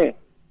out there.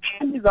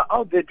 Shirleys are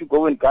out there to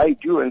go and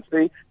guide you and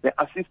say the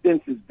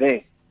assistance is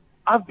there.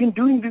 I've been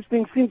doing this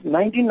thing since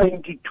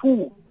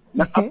 1992.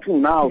 Up to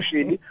now,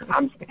 Shirley,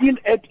 I'm still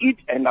at it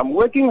and I'm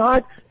working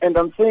hard and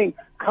I'm saying,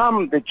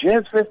 come the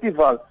Jazz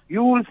Festival,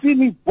 you will see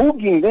me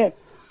booging there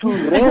to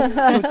rest,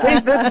 to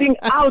take that thing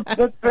out,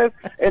 that stress.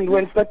 And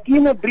when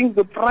Sakina brings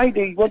the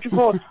Friday,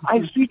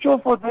 I switch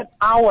off for that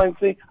hour and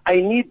say, I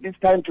need this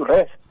time to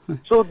rest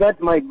so that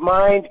my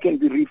mind can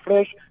be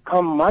refreshed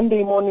come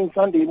Monday morning,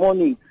 Sunday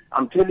morning.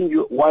 I'm telling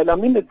you, while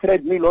I'm in the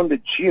treadmill on the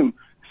gym,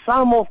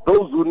 some of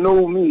those who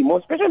know me, more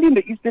especially in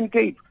the Eastern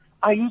Cape,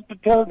 I used to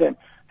tell them,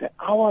 the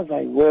hours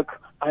I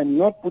work, I'm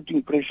not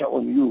putting pressure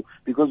on you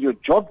because your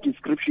job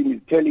description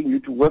is telling you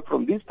to work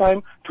from this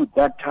time to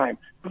that time.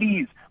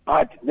 Please,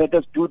 but let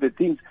us do the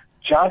things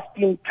just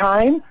in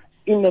time,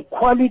 in a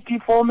quality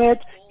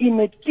format, in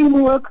a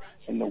teamwork,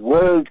 and a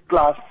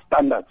world-class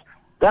standards.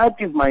 That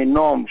is my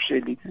norm,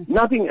 Shirley.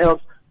 Nothing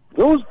else.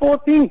 Those 4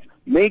 things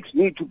makes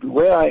me to be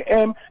where I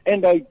am,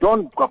 and I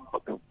don't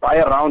buy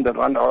around and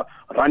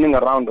running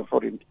around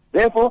for it.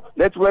 Therefore,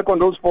 let's work on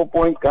those 4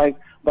 points, guys.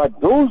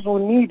 But those who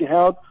need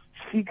help,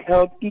 seek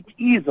help. It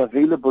is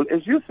available.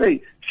 As you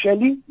say,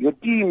 Shirley, your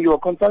team, your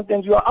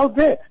consultants, you are out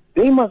there.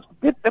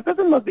 The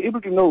person must be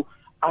able to know,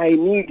 I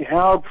need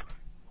help.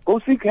 Go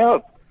seek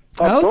help.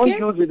 But don't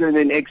use it as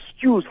an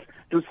excuse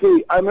to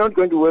say, I'm not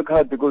going to work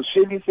hard because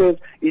Shirley says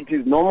it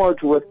is normal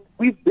to work.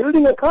 We're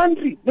building a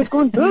country. Let's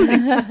go and build it.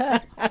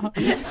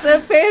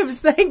 So, Pebs,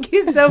 thank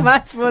you so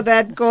much for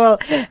that call.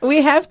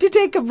 We have to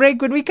take a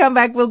break. When we come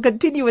back, we'll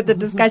continue with the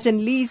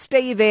discussion. Lee,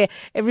 stay there.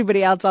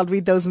 Everybody else, I'll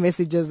read those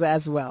messages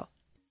as well.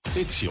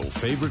 It's your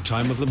favorite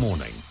time of the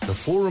morning. The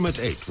Forum at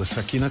 8 with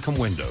Sakina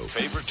Kamwendo.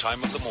 Favorite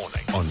time of the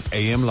morning on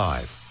AM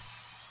Live.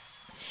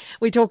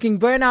 We're talking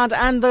burnout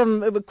and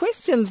the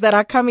questions that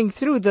are coming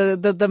through,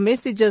 the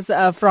messages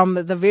from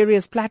the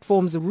various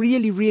platforms,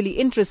 really, really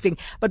interesting.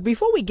 But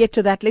before we get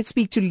to that, let's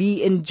speak to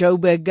Lee in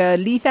Joburg.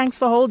 Lee, thanks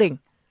for holding.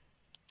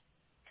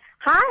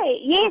 Hi,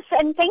 yes,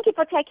 and thank you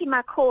for taking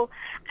my call.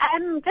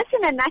 Just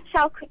in a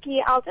nutshell,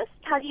 quickly, I'll just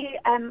tell you,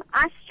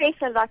 I stress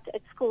a lot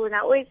at school, and I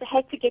always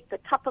had to get the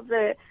top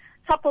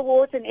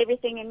awards and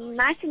everything. In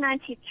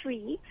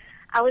 1993,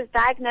 I was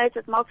diagnosed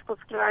with multiple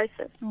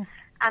sclerosis.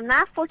 I'm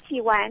now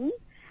 41.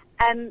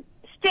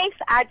 Stress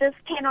I just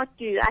cannot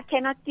do.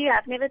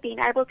 I've never been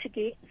able to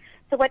do.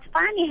 So what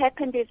finally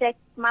happened is that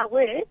my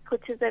work,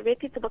 which is a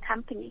reputable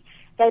company,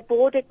 they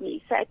boarded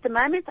me. So at the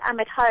moment I'm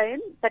at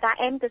home, but I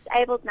am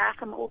disabled now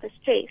from all the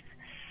stress.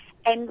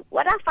 And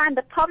what I find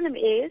the problem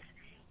is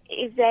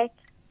that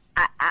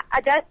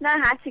I don't know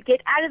how to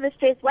get out of the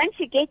stress. Once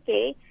you get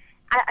there,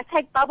 I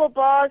take bubble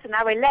baths and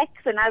I relax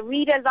and I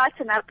read a lot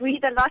and I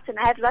breathe a lot and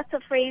I have lots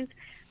of friends.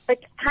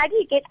 But how do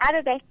you get out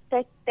of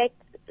that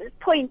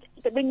point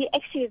that when you're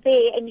actually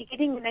there and you're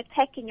getting an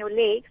attack in your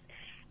legs,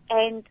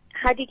 and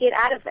how do you get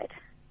out of it?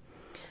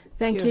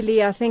 Thank you,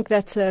 Lee. I think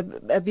that's a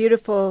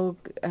beautiful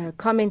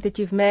comment that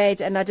you've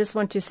made, and I just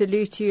want to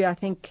salute you. I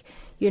think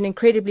you're an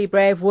incredibly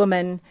brave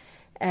woman,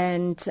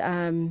 And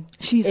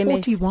she's MS,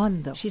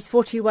 41, though. She's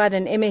 41,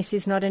 and MS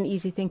is not an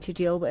easy thing to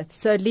deal with.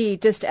 So, Lee,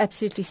 just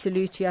absolutely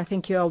salute you. I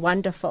think you are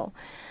wonderful.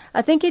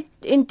 I think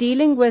in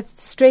dealing with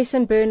stress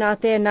and burnout,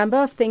 there are a number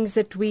of things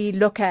that we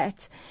look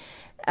at.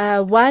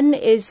 One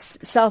is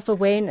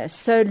self-awareness.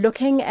 So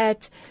looking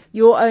at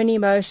your own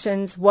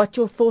emotions, what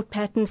your thought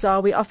patterns are.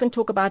 We often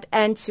talk about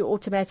ANTs, your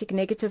automatic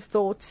negative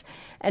thoughts,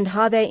 and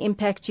how they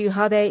impact you,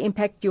 how they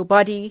impact your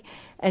body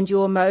and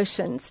your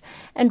emotions,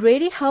 and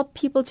really help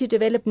people to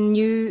develop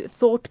new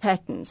thought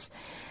patterns.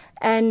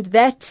 And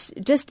that,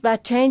 just by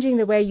changing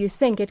the way you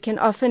think, it can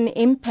often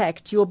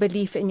impact your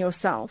belief in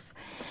yourself.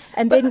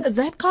 And but then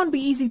that can't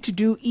be easy to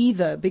do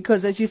either,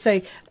 because, as you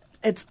say,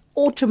 it's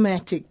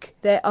automatic.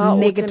 They are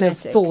negative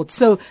automatic thoughts.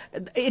 So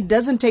it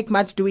doesn't take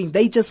much doing.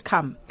 They just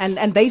come.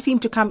 And they seem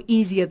to come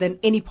easier than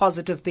any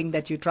positive thing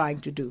that you're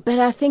trying to do. But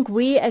I think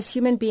we as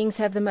human beings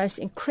have the most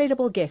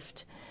incredible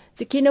gift.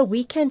 Sakina,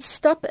 we can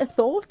stop a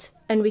thought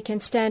and we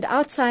can stand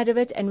outside of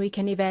it and we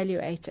can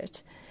evaluate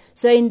it.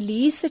 So in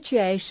Lee's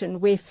situation,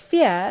 where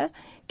fear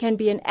can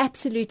be an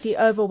absolutely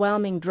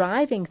overwhelming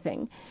driving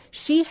thing,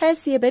 she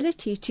has the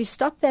ability to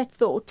stop that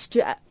thought,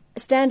 to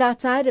stand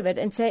outside of it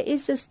and say,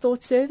 is this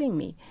thought serving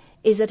me?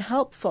 Is it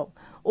helpful?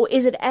 Or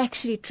is it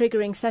actually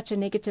triggering such a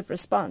negative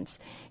response?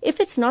 If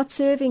it's not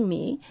serving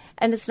me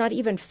and it's not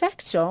even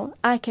factual,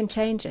 I can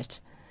change it.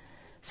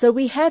 So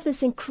we have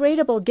this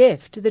incredible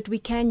gift that we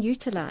can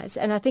utilize.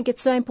 And I think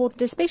it's so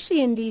important,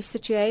 especially in this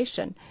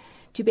situation,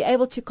 to be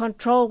able to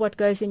control what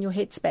goes in your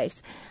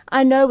headspace.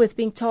 I know with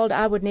being told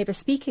I would never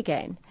speak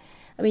again.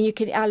 I mean,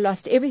 I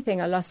lost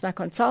everything. I lost my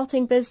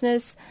consulting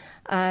business.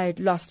 I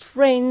lost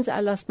friends. I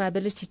lost my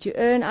ability to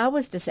earn. I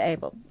was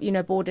disabled,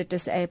 border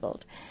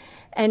disabled.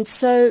 And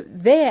so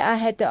there I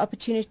had the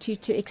opportunity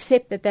to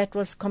accept that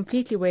was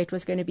completely where it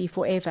was going to be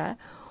forever,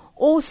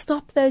 or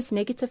stop those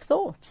negative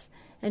thoughts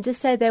and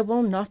just say they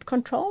will not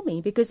control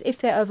me, because if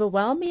they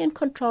overwhelm me and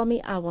control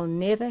me, I will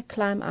never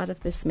climb out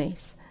of this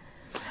mess.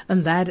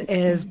 And that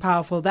is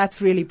powerful.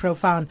 That's really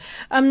profound.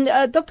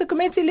 Dr.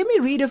 Kometsi, let me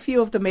read a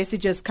few of the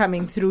messages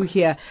coming through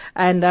here.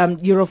 And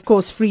you're, of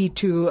course, free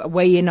to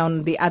weigh in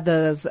on the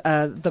others,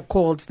 the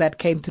calls that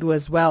came through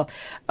as well.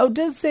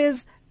 Odin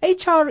says,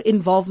 HR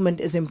involvement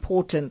is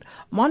important.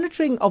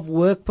 Monitoring of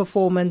work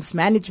performance,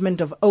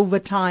 management of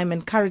overtime,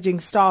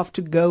 encouraging staff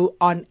to go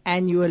on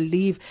annual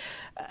leave.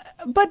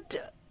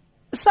 But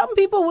some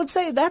people would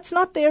say that's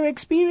not their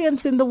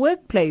experience in the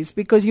workplace,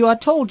 because you are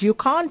told you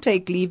can't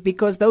take leave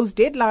because those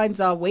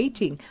deadlines are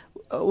waiting.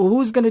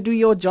 Who's going to do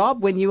your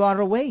job when you are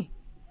away?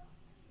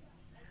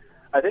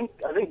 I think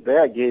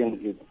there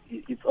again,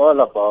 it's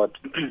all about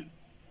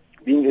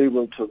being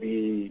able to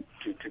be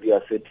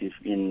assertive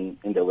in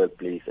the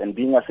workplace, and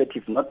being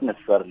assertive not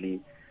necessarily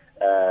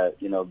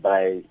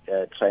by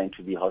trying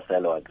to be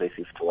hostile or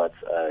aggressive towards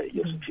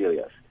your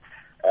superiors.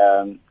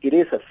 It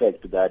is a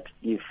fact that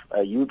if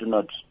you do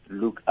not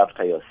look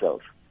after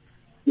yourself,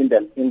 in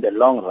the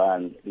long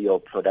run, your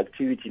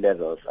productivity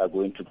levels are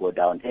going to go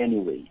down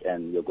anyway,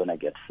 and you're going to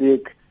get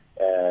sick,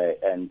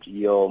 and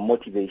your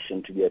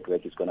motivation to be at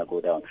work is going to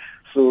go down.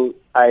 So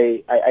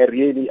I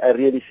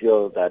really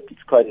feel that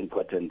it's quite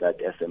important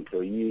that as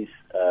employees,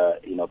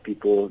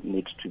 people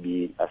need to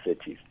be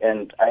assertive.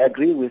 And I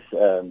agree with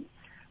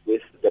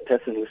the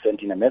person who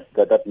sent in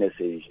that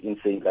message in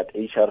saying that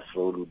HR's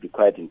role would be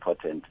quite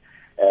important.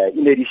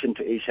 In addition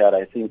to HR,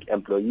 I think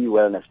employee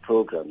wellness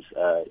programs,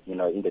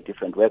 in the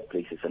different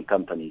workplaces and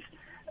companies,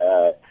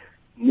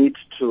 need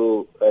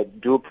to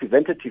do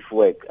preventative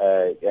work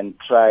and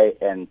try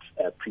and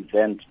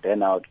prevent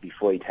burnout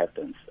before it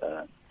happens.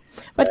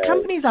 But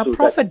companies are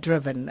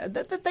profit-driven.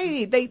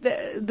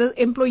 The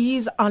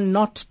employees are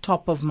not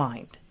top of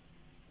mind.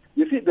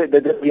 You see,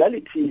 the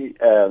reality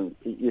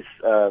is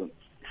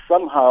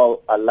somehow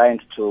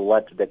aligned to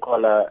what the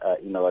caller,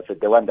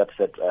 the one that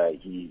said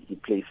he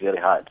plays very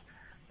hard.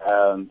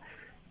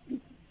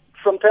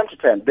 From time to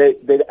time,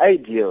 the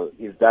ideal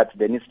is that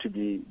there needs to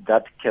be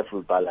that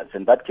careful balance,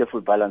 and that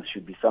careful balance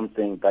should be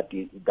something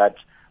that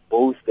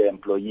both the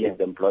employee and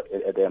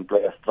the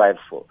employer strives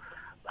for.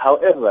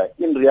 However,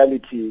 in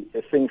reality,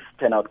 things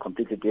turn out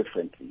completely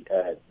differently.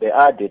 There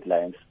are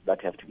deadlines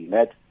that have to be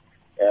met,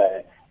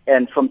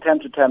 and from time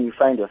to time, you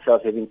find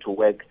yourself having to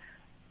work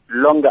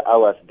longer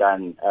hours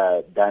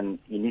than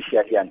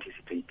initially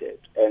anticipated.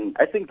 And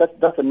I think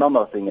that's a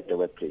normal thing at the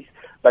workplace.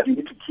 But you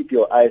need to keep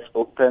your eyes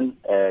open.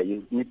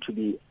 You need to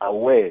be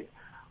aware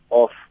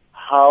of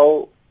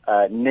how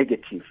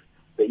negative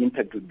the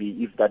impact would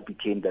be if that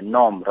became the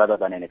norm rather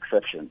than an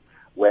exception,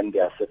 when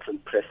there are certain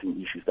pressing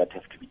issues that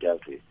have to be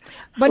dealt with.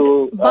 But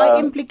so, by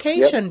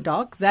implication,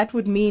 Doc, that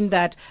would mean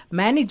that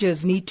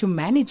managers need to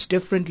manage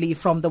differently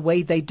from the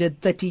way they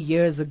did 30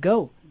 years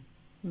ago.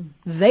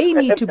 They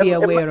need to be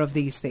aware of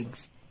these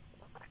things.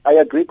 I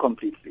agree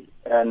completely.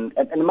 And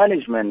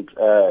management,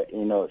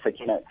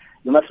 Sakina,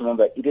 you must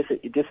remember, it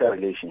is a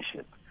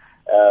relationship.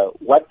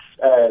 What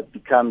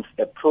becomes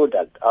a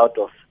product out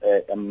of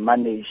a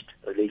managed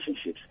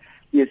relationships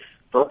is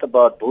brought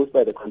about both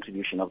by the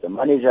contribution of the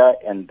manager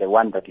and the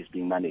one that is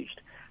being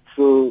managed.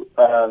 So,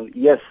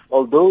 yes,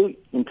 although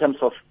in terms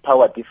of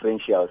power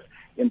differentials,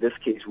 in this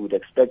case, we would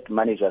expect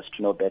managers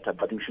to know better,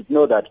 but we should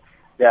know that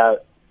there are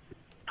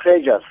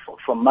pressures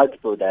from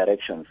multiple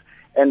directions.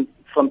 And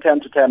from time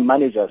to time,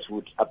 managers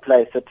would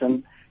apply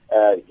certain,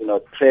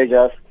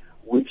 pressures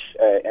which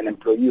an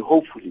employee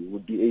hopefully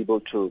would be able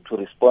to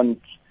respond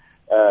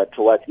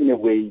towards in a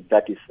way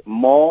that is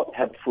more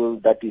helpful,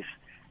 that is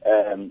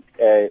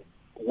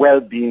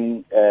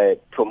well-being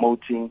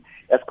promoting,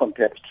 as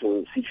compared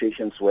to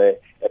situations where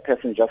a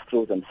person just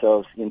throws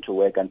themselves into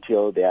work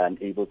until they are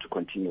unable to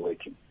continue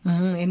working.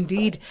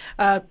 Indeed.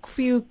 A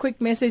few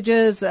quick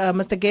messages.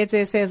 Mr.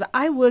 Gates says,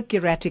 I work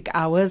erratic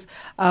hours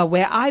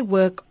where I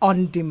work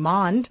on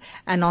demand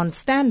and on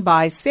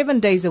standby 7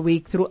 days a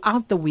week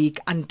throughout the week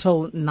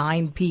until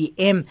 9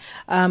 p.m.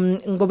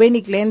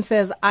 Ngobeni Glenn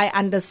says, I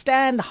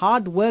understand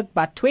hard work,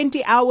 but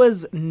 20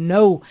 hours,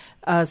 no.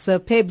 Sir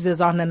Pebs is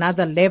on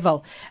another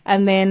level.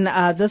 And then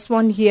this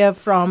one here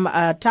from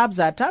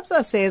Tabza.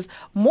 Tabza says,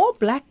 more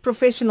black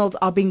professionals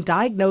are being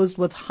diagnosed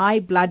with high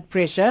blood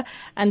pressure,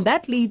 and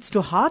that leads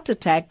to heart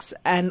attacks,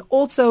 and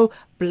also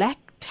black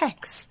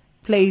tax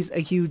plays a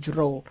huge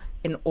role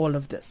in all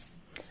of this.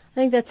 I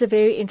think that's a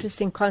very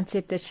interesting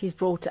concept that she's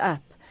brought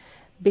up,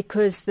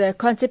 because the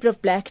concept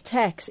of black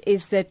tax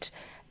is that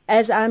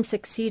as I'm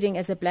succeeding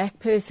as a black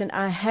person,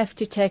 I have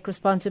to take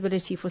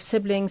responsibility for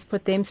siblings,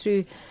 put them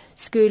through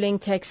schooling,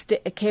 take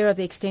care of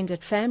the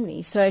extended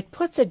family. So it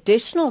puts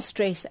additional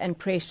stress and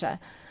pressure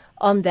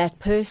on that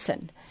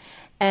person.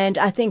 And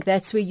I think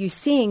that's where you're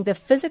seeing the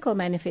physical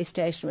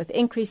manifestation with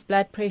increased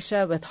blood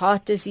pressure, with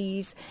heart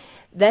disease.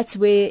 That's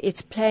where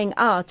it's playing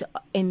out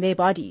in their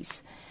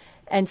bodies.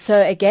 And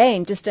so,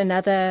 again, just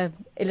another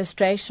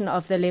illustration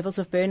of the levels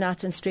of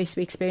burnout and stress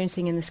we're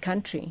experiencing in this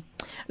country.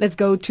 Let's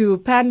go to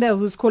Panda,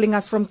 who's calling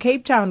us from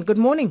Cape Town. Good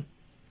morning.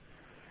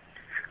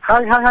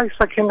 Hi,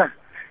 Sakina.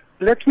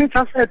 Let me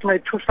just add my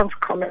 2 cents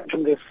comment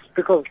on this,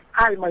 because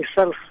I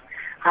myself,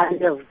 I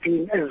have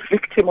been a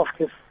victim of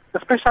this,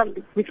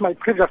 especially with my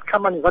previous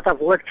companies that I've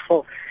worked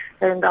for.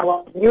 And I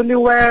was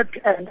newlywed,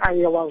 and I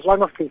was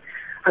one of the...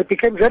 I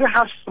became very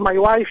harsh to my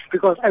wife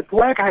because at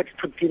work I had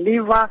to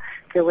deliver,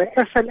 there were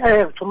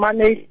SLA to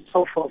manage and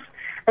so forth.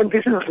 And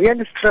this is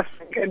really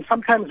stressing, and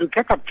sometimes we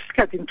get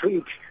upset into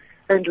it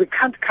and we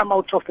can't come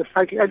out of the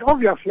cycle. And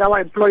obviously our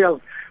employers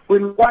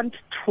will want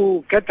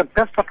to get the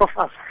best out of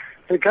us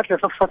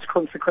regardless of such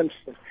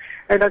consequences.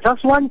 And I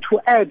just want to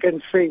add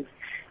and say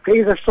there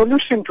is a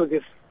solution to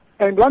this.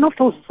 And one of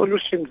those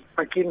solutions,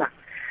 Sakina,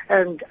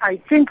 and I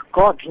think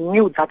God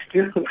knew that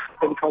this will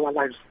happen to our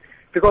lives.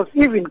 Because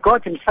even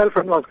God himself,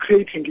 when he was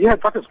creating, he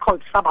had what is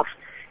called Sabbath.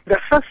 The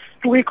first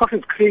week of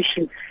his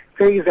creation,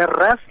 there is a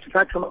rest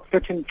that we're not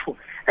getting to.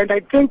 And I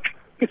think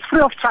it's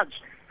free of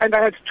charge. And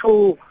I had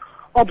to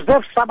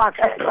observe Sabbath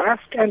and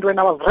rest. And when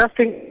I was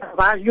resting,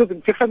 I was using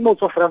different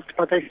modes of rest,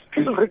 but I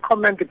still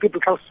recommend the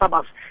biblical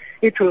Sabbath.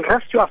 It will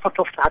rest you out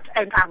of that,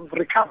 and I'm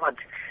recovered.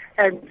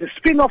 And the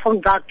spin-off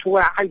on that,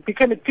 where I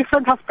became a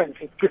different husband,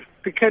 it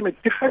became a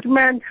different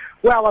man,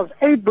 where I was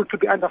able to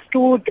be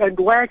understood and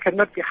work and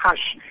not be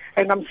harsh.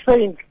 And I'm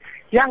saying,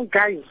 young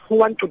guys who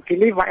want to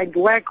deliver and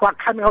work, who are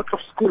coming out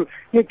of school,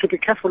 need to be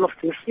careful of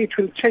this. It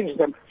will change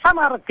them. Some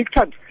are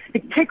addicted.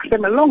 It takes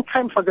them a long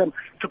time for them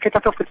to get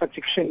out of this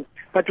addiction.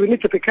 But we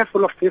need to be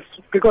careful of this,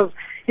 because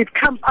it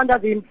comes under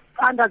the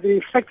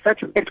fact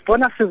that you get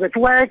bonuses at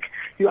work,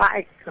 you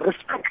are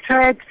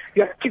respected,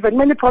 you are given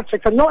many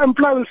projects, and no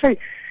employer will say,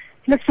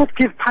 let's not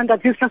give Panda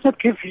this, let's not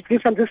give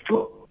this and this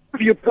to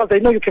you, because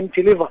they know you can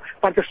deliver.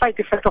 But the side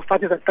effect of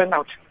that is a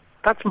burnout.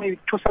 That's my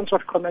 2 cents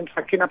of comment,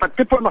 Sakina. But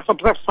people must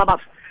observe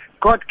Sabbath.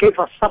 God gave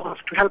us Sabbath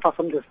to help us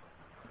on this.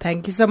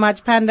 Thank you so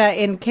much, Panda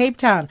in Cape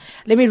Town.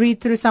 Let me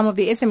read through some of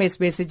the SMS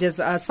messages.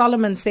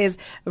 Solomon says,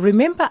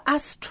 remember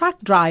us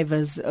truck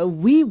drivers,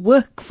 we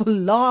work for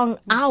long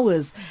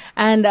hours.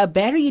 And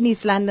Barry in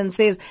East London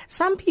says,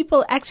 some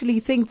people actually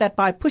think that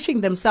by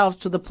pushing themselves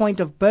to the point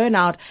of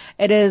burnout,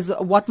 it is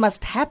what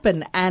must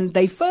happen. And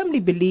they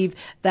firmly believe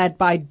that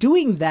by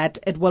doing that,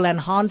 it will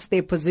enhance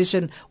their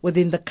position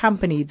within the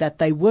company that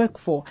they work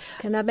for.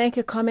 Can I make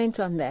a comment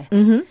on that?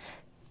 Mm-hmm.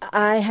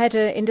 I had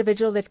an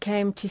individual that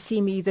came to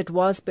see me that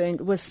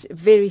was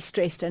very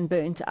stressed and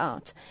burnt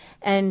out.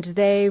 And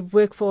they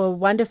work for a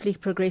wonderfully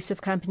progressive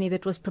company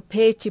that was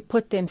prepared to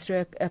put them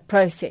through a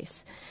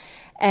process.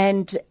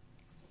 And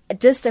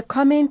just a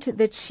comment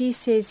that she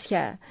says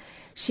here,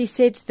 she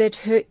said that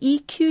her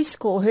EQ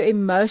score, her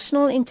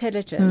emotional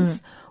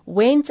intelligence,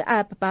 went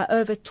up by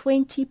over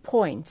 20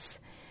 points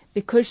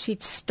because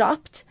she'd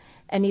stopped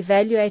and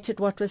evaluated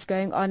what was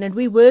going on. And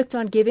we worked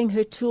on giving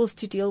her tools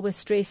to deal with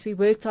stress. We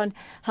worked on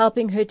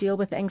helping her deal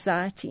with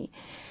anxiety.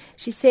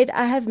 She said,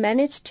 I have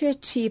managed to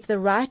achieve the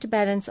right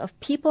balance of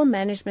people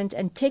management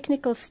and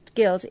technical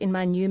skills in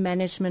my new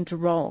management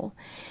role.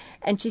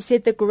 And she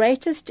said, the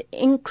greatest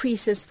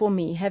increases for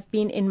me have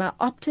been in my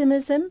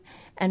optimism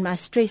and my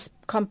stress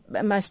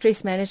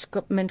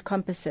management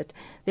composite.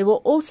 There were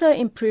also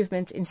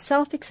improvements in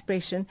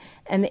self-expression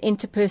and the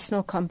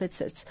interpersonal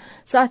composites.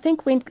 So I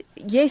think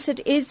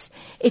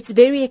it's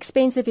very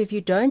expensive if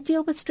you don't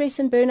deal with stress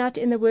and burnout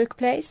in the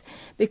workplace,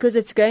 because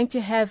it's going to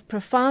have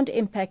profound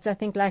impacts. I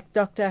think, like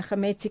Dr.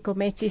 Kgamadi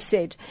Kometsi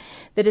said,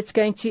 that it's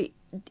going to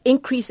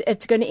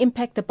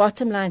impact the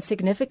bottom line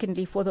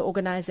significantly for the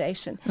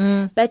organization.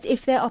 But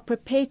if they are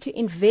prepared to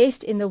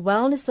invest in the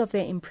wellness of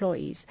their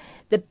employees,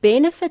 the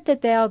benefit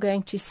that they are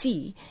going to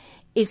see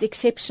is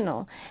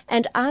exceptional.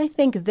 And I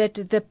think that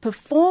the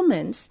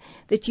performance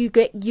that you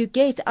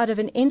get out of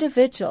an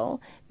individual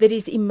that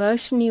is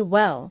emotionally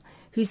well,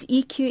 whose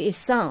EQ is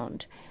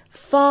sound,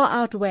 far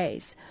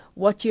outweighs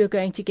what you're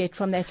going to get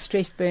from that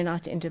stressed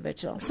burnout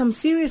individual. Some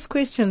serious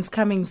questions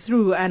coming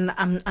through, and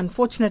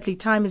unfortunately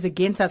time is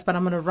against us, but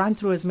I'm going to run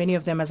through as many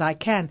of them as I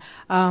can.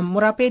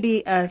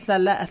 Murapedi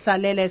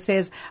Thalele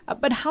says,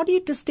 but how do you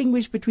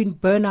distinguish between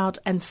burnout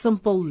and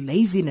simple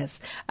laziness?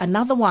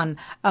 Another one,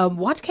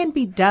 what can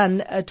be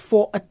done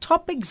for a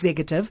top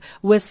executive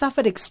who has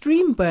suffered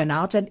extreme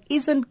burnout and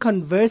isn't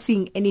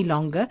conversing any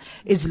longer,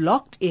 is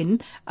locked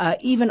in,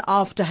 even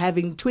after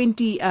having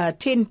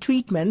 10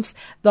 treatments?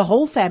 The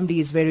whole family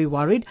is very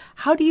worried.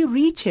 How do you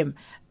reach him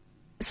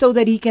so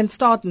that he can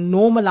start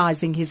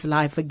normalizing his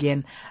life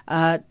again?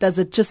 Does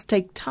it just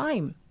take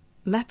time?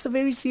 And that's a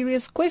very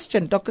serious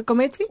question. Dr.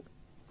 Kometsi?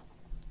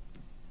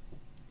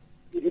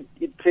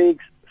 It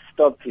takes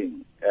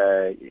stopping.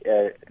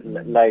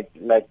 Like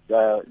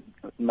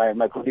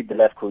my colleague, the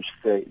life coach,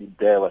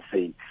 there was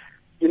saying,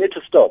 you need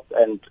to stop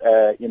and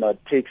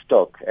take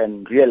stock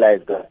and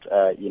realize that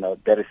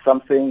there is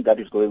something that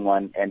is going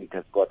on and it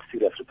has got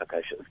serious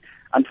repercussions.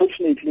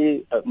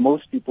 Unfortunately,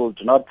 most people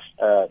do not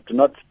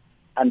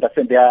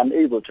understand. They are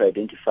unable to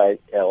identify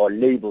or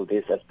label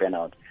this as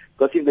burnout,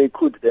 because if they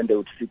could, then they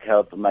would seek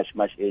help much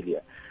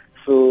earlier.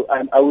 So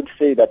I would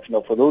say that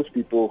for those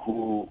people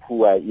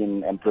who are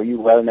in employee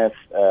wellness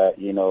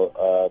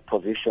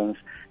positions,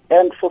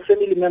 and for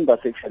family members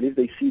actually, if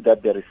they see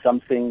that there is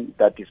something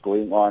that is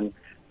going on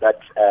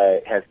that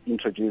has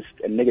introduced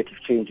a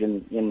negative change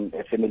in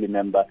a family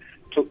member,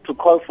 to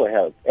call for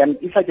help. And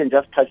if I can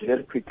just touch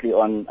very quickly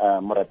on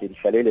Murapedi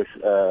Thalele's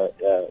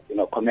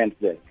comment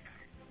there.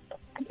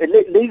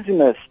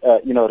 Laziness,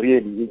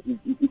 really,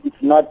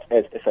 it's not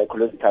a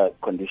psychological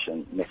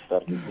condition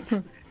necessarily.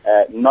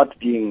 It's not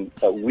being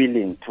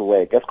willing to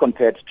work, as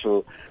compared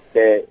to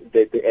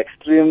the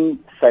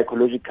extreme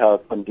psychological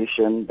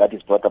condition that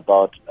is brought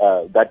about,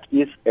 that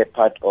is a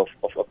part of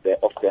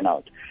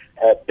burnout.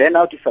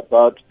 Burnout is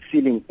about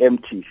feeling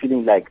empty,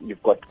 feeling like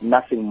you've got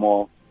nothing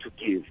more to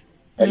give,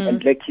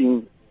 and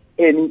lacking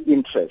any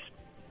interest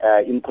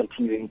in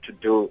continuing to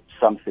do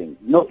something,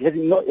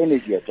 having no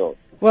energy at all.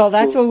 Well,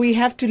 that's where we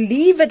have to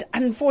leave it,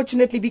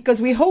 unfortunately,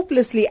 because we're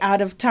hopelessly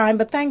out of time.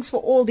 But thanks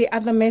for all the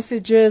other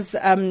messages.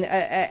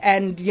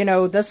 And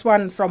this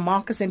one from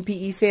Marcus in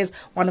PE says,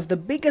 one of the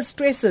biggest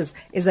stresses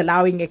is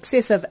allowing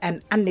excessive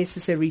and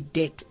unnecessary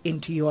debt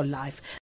into your life.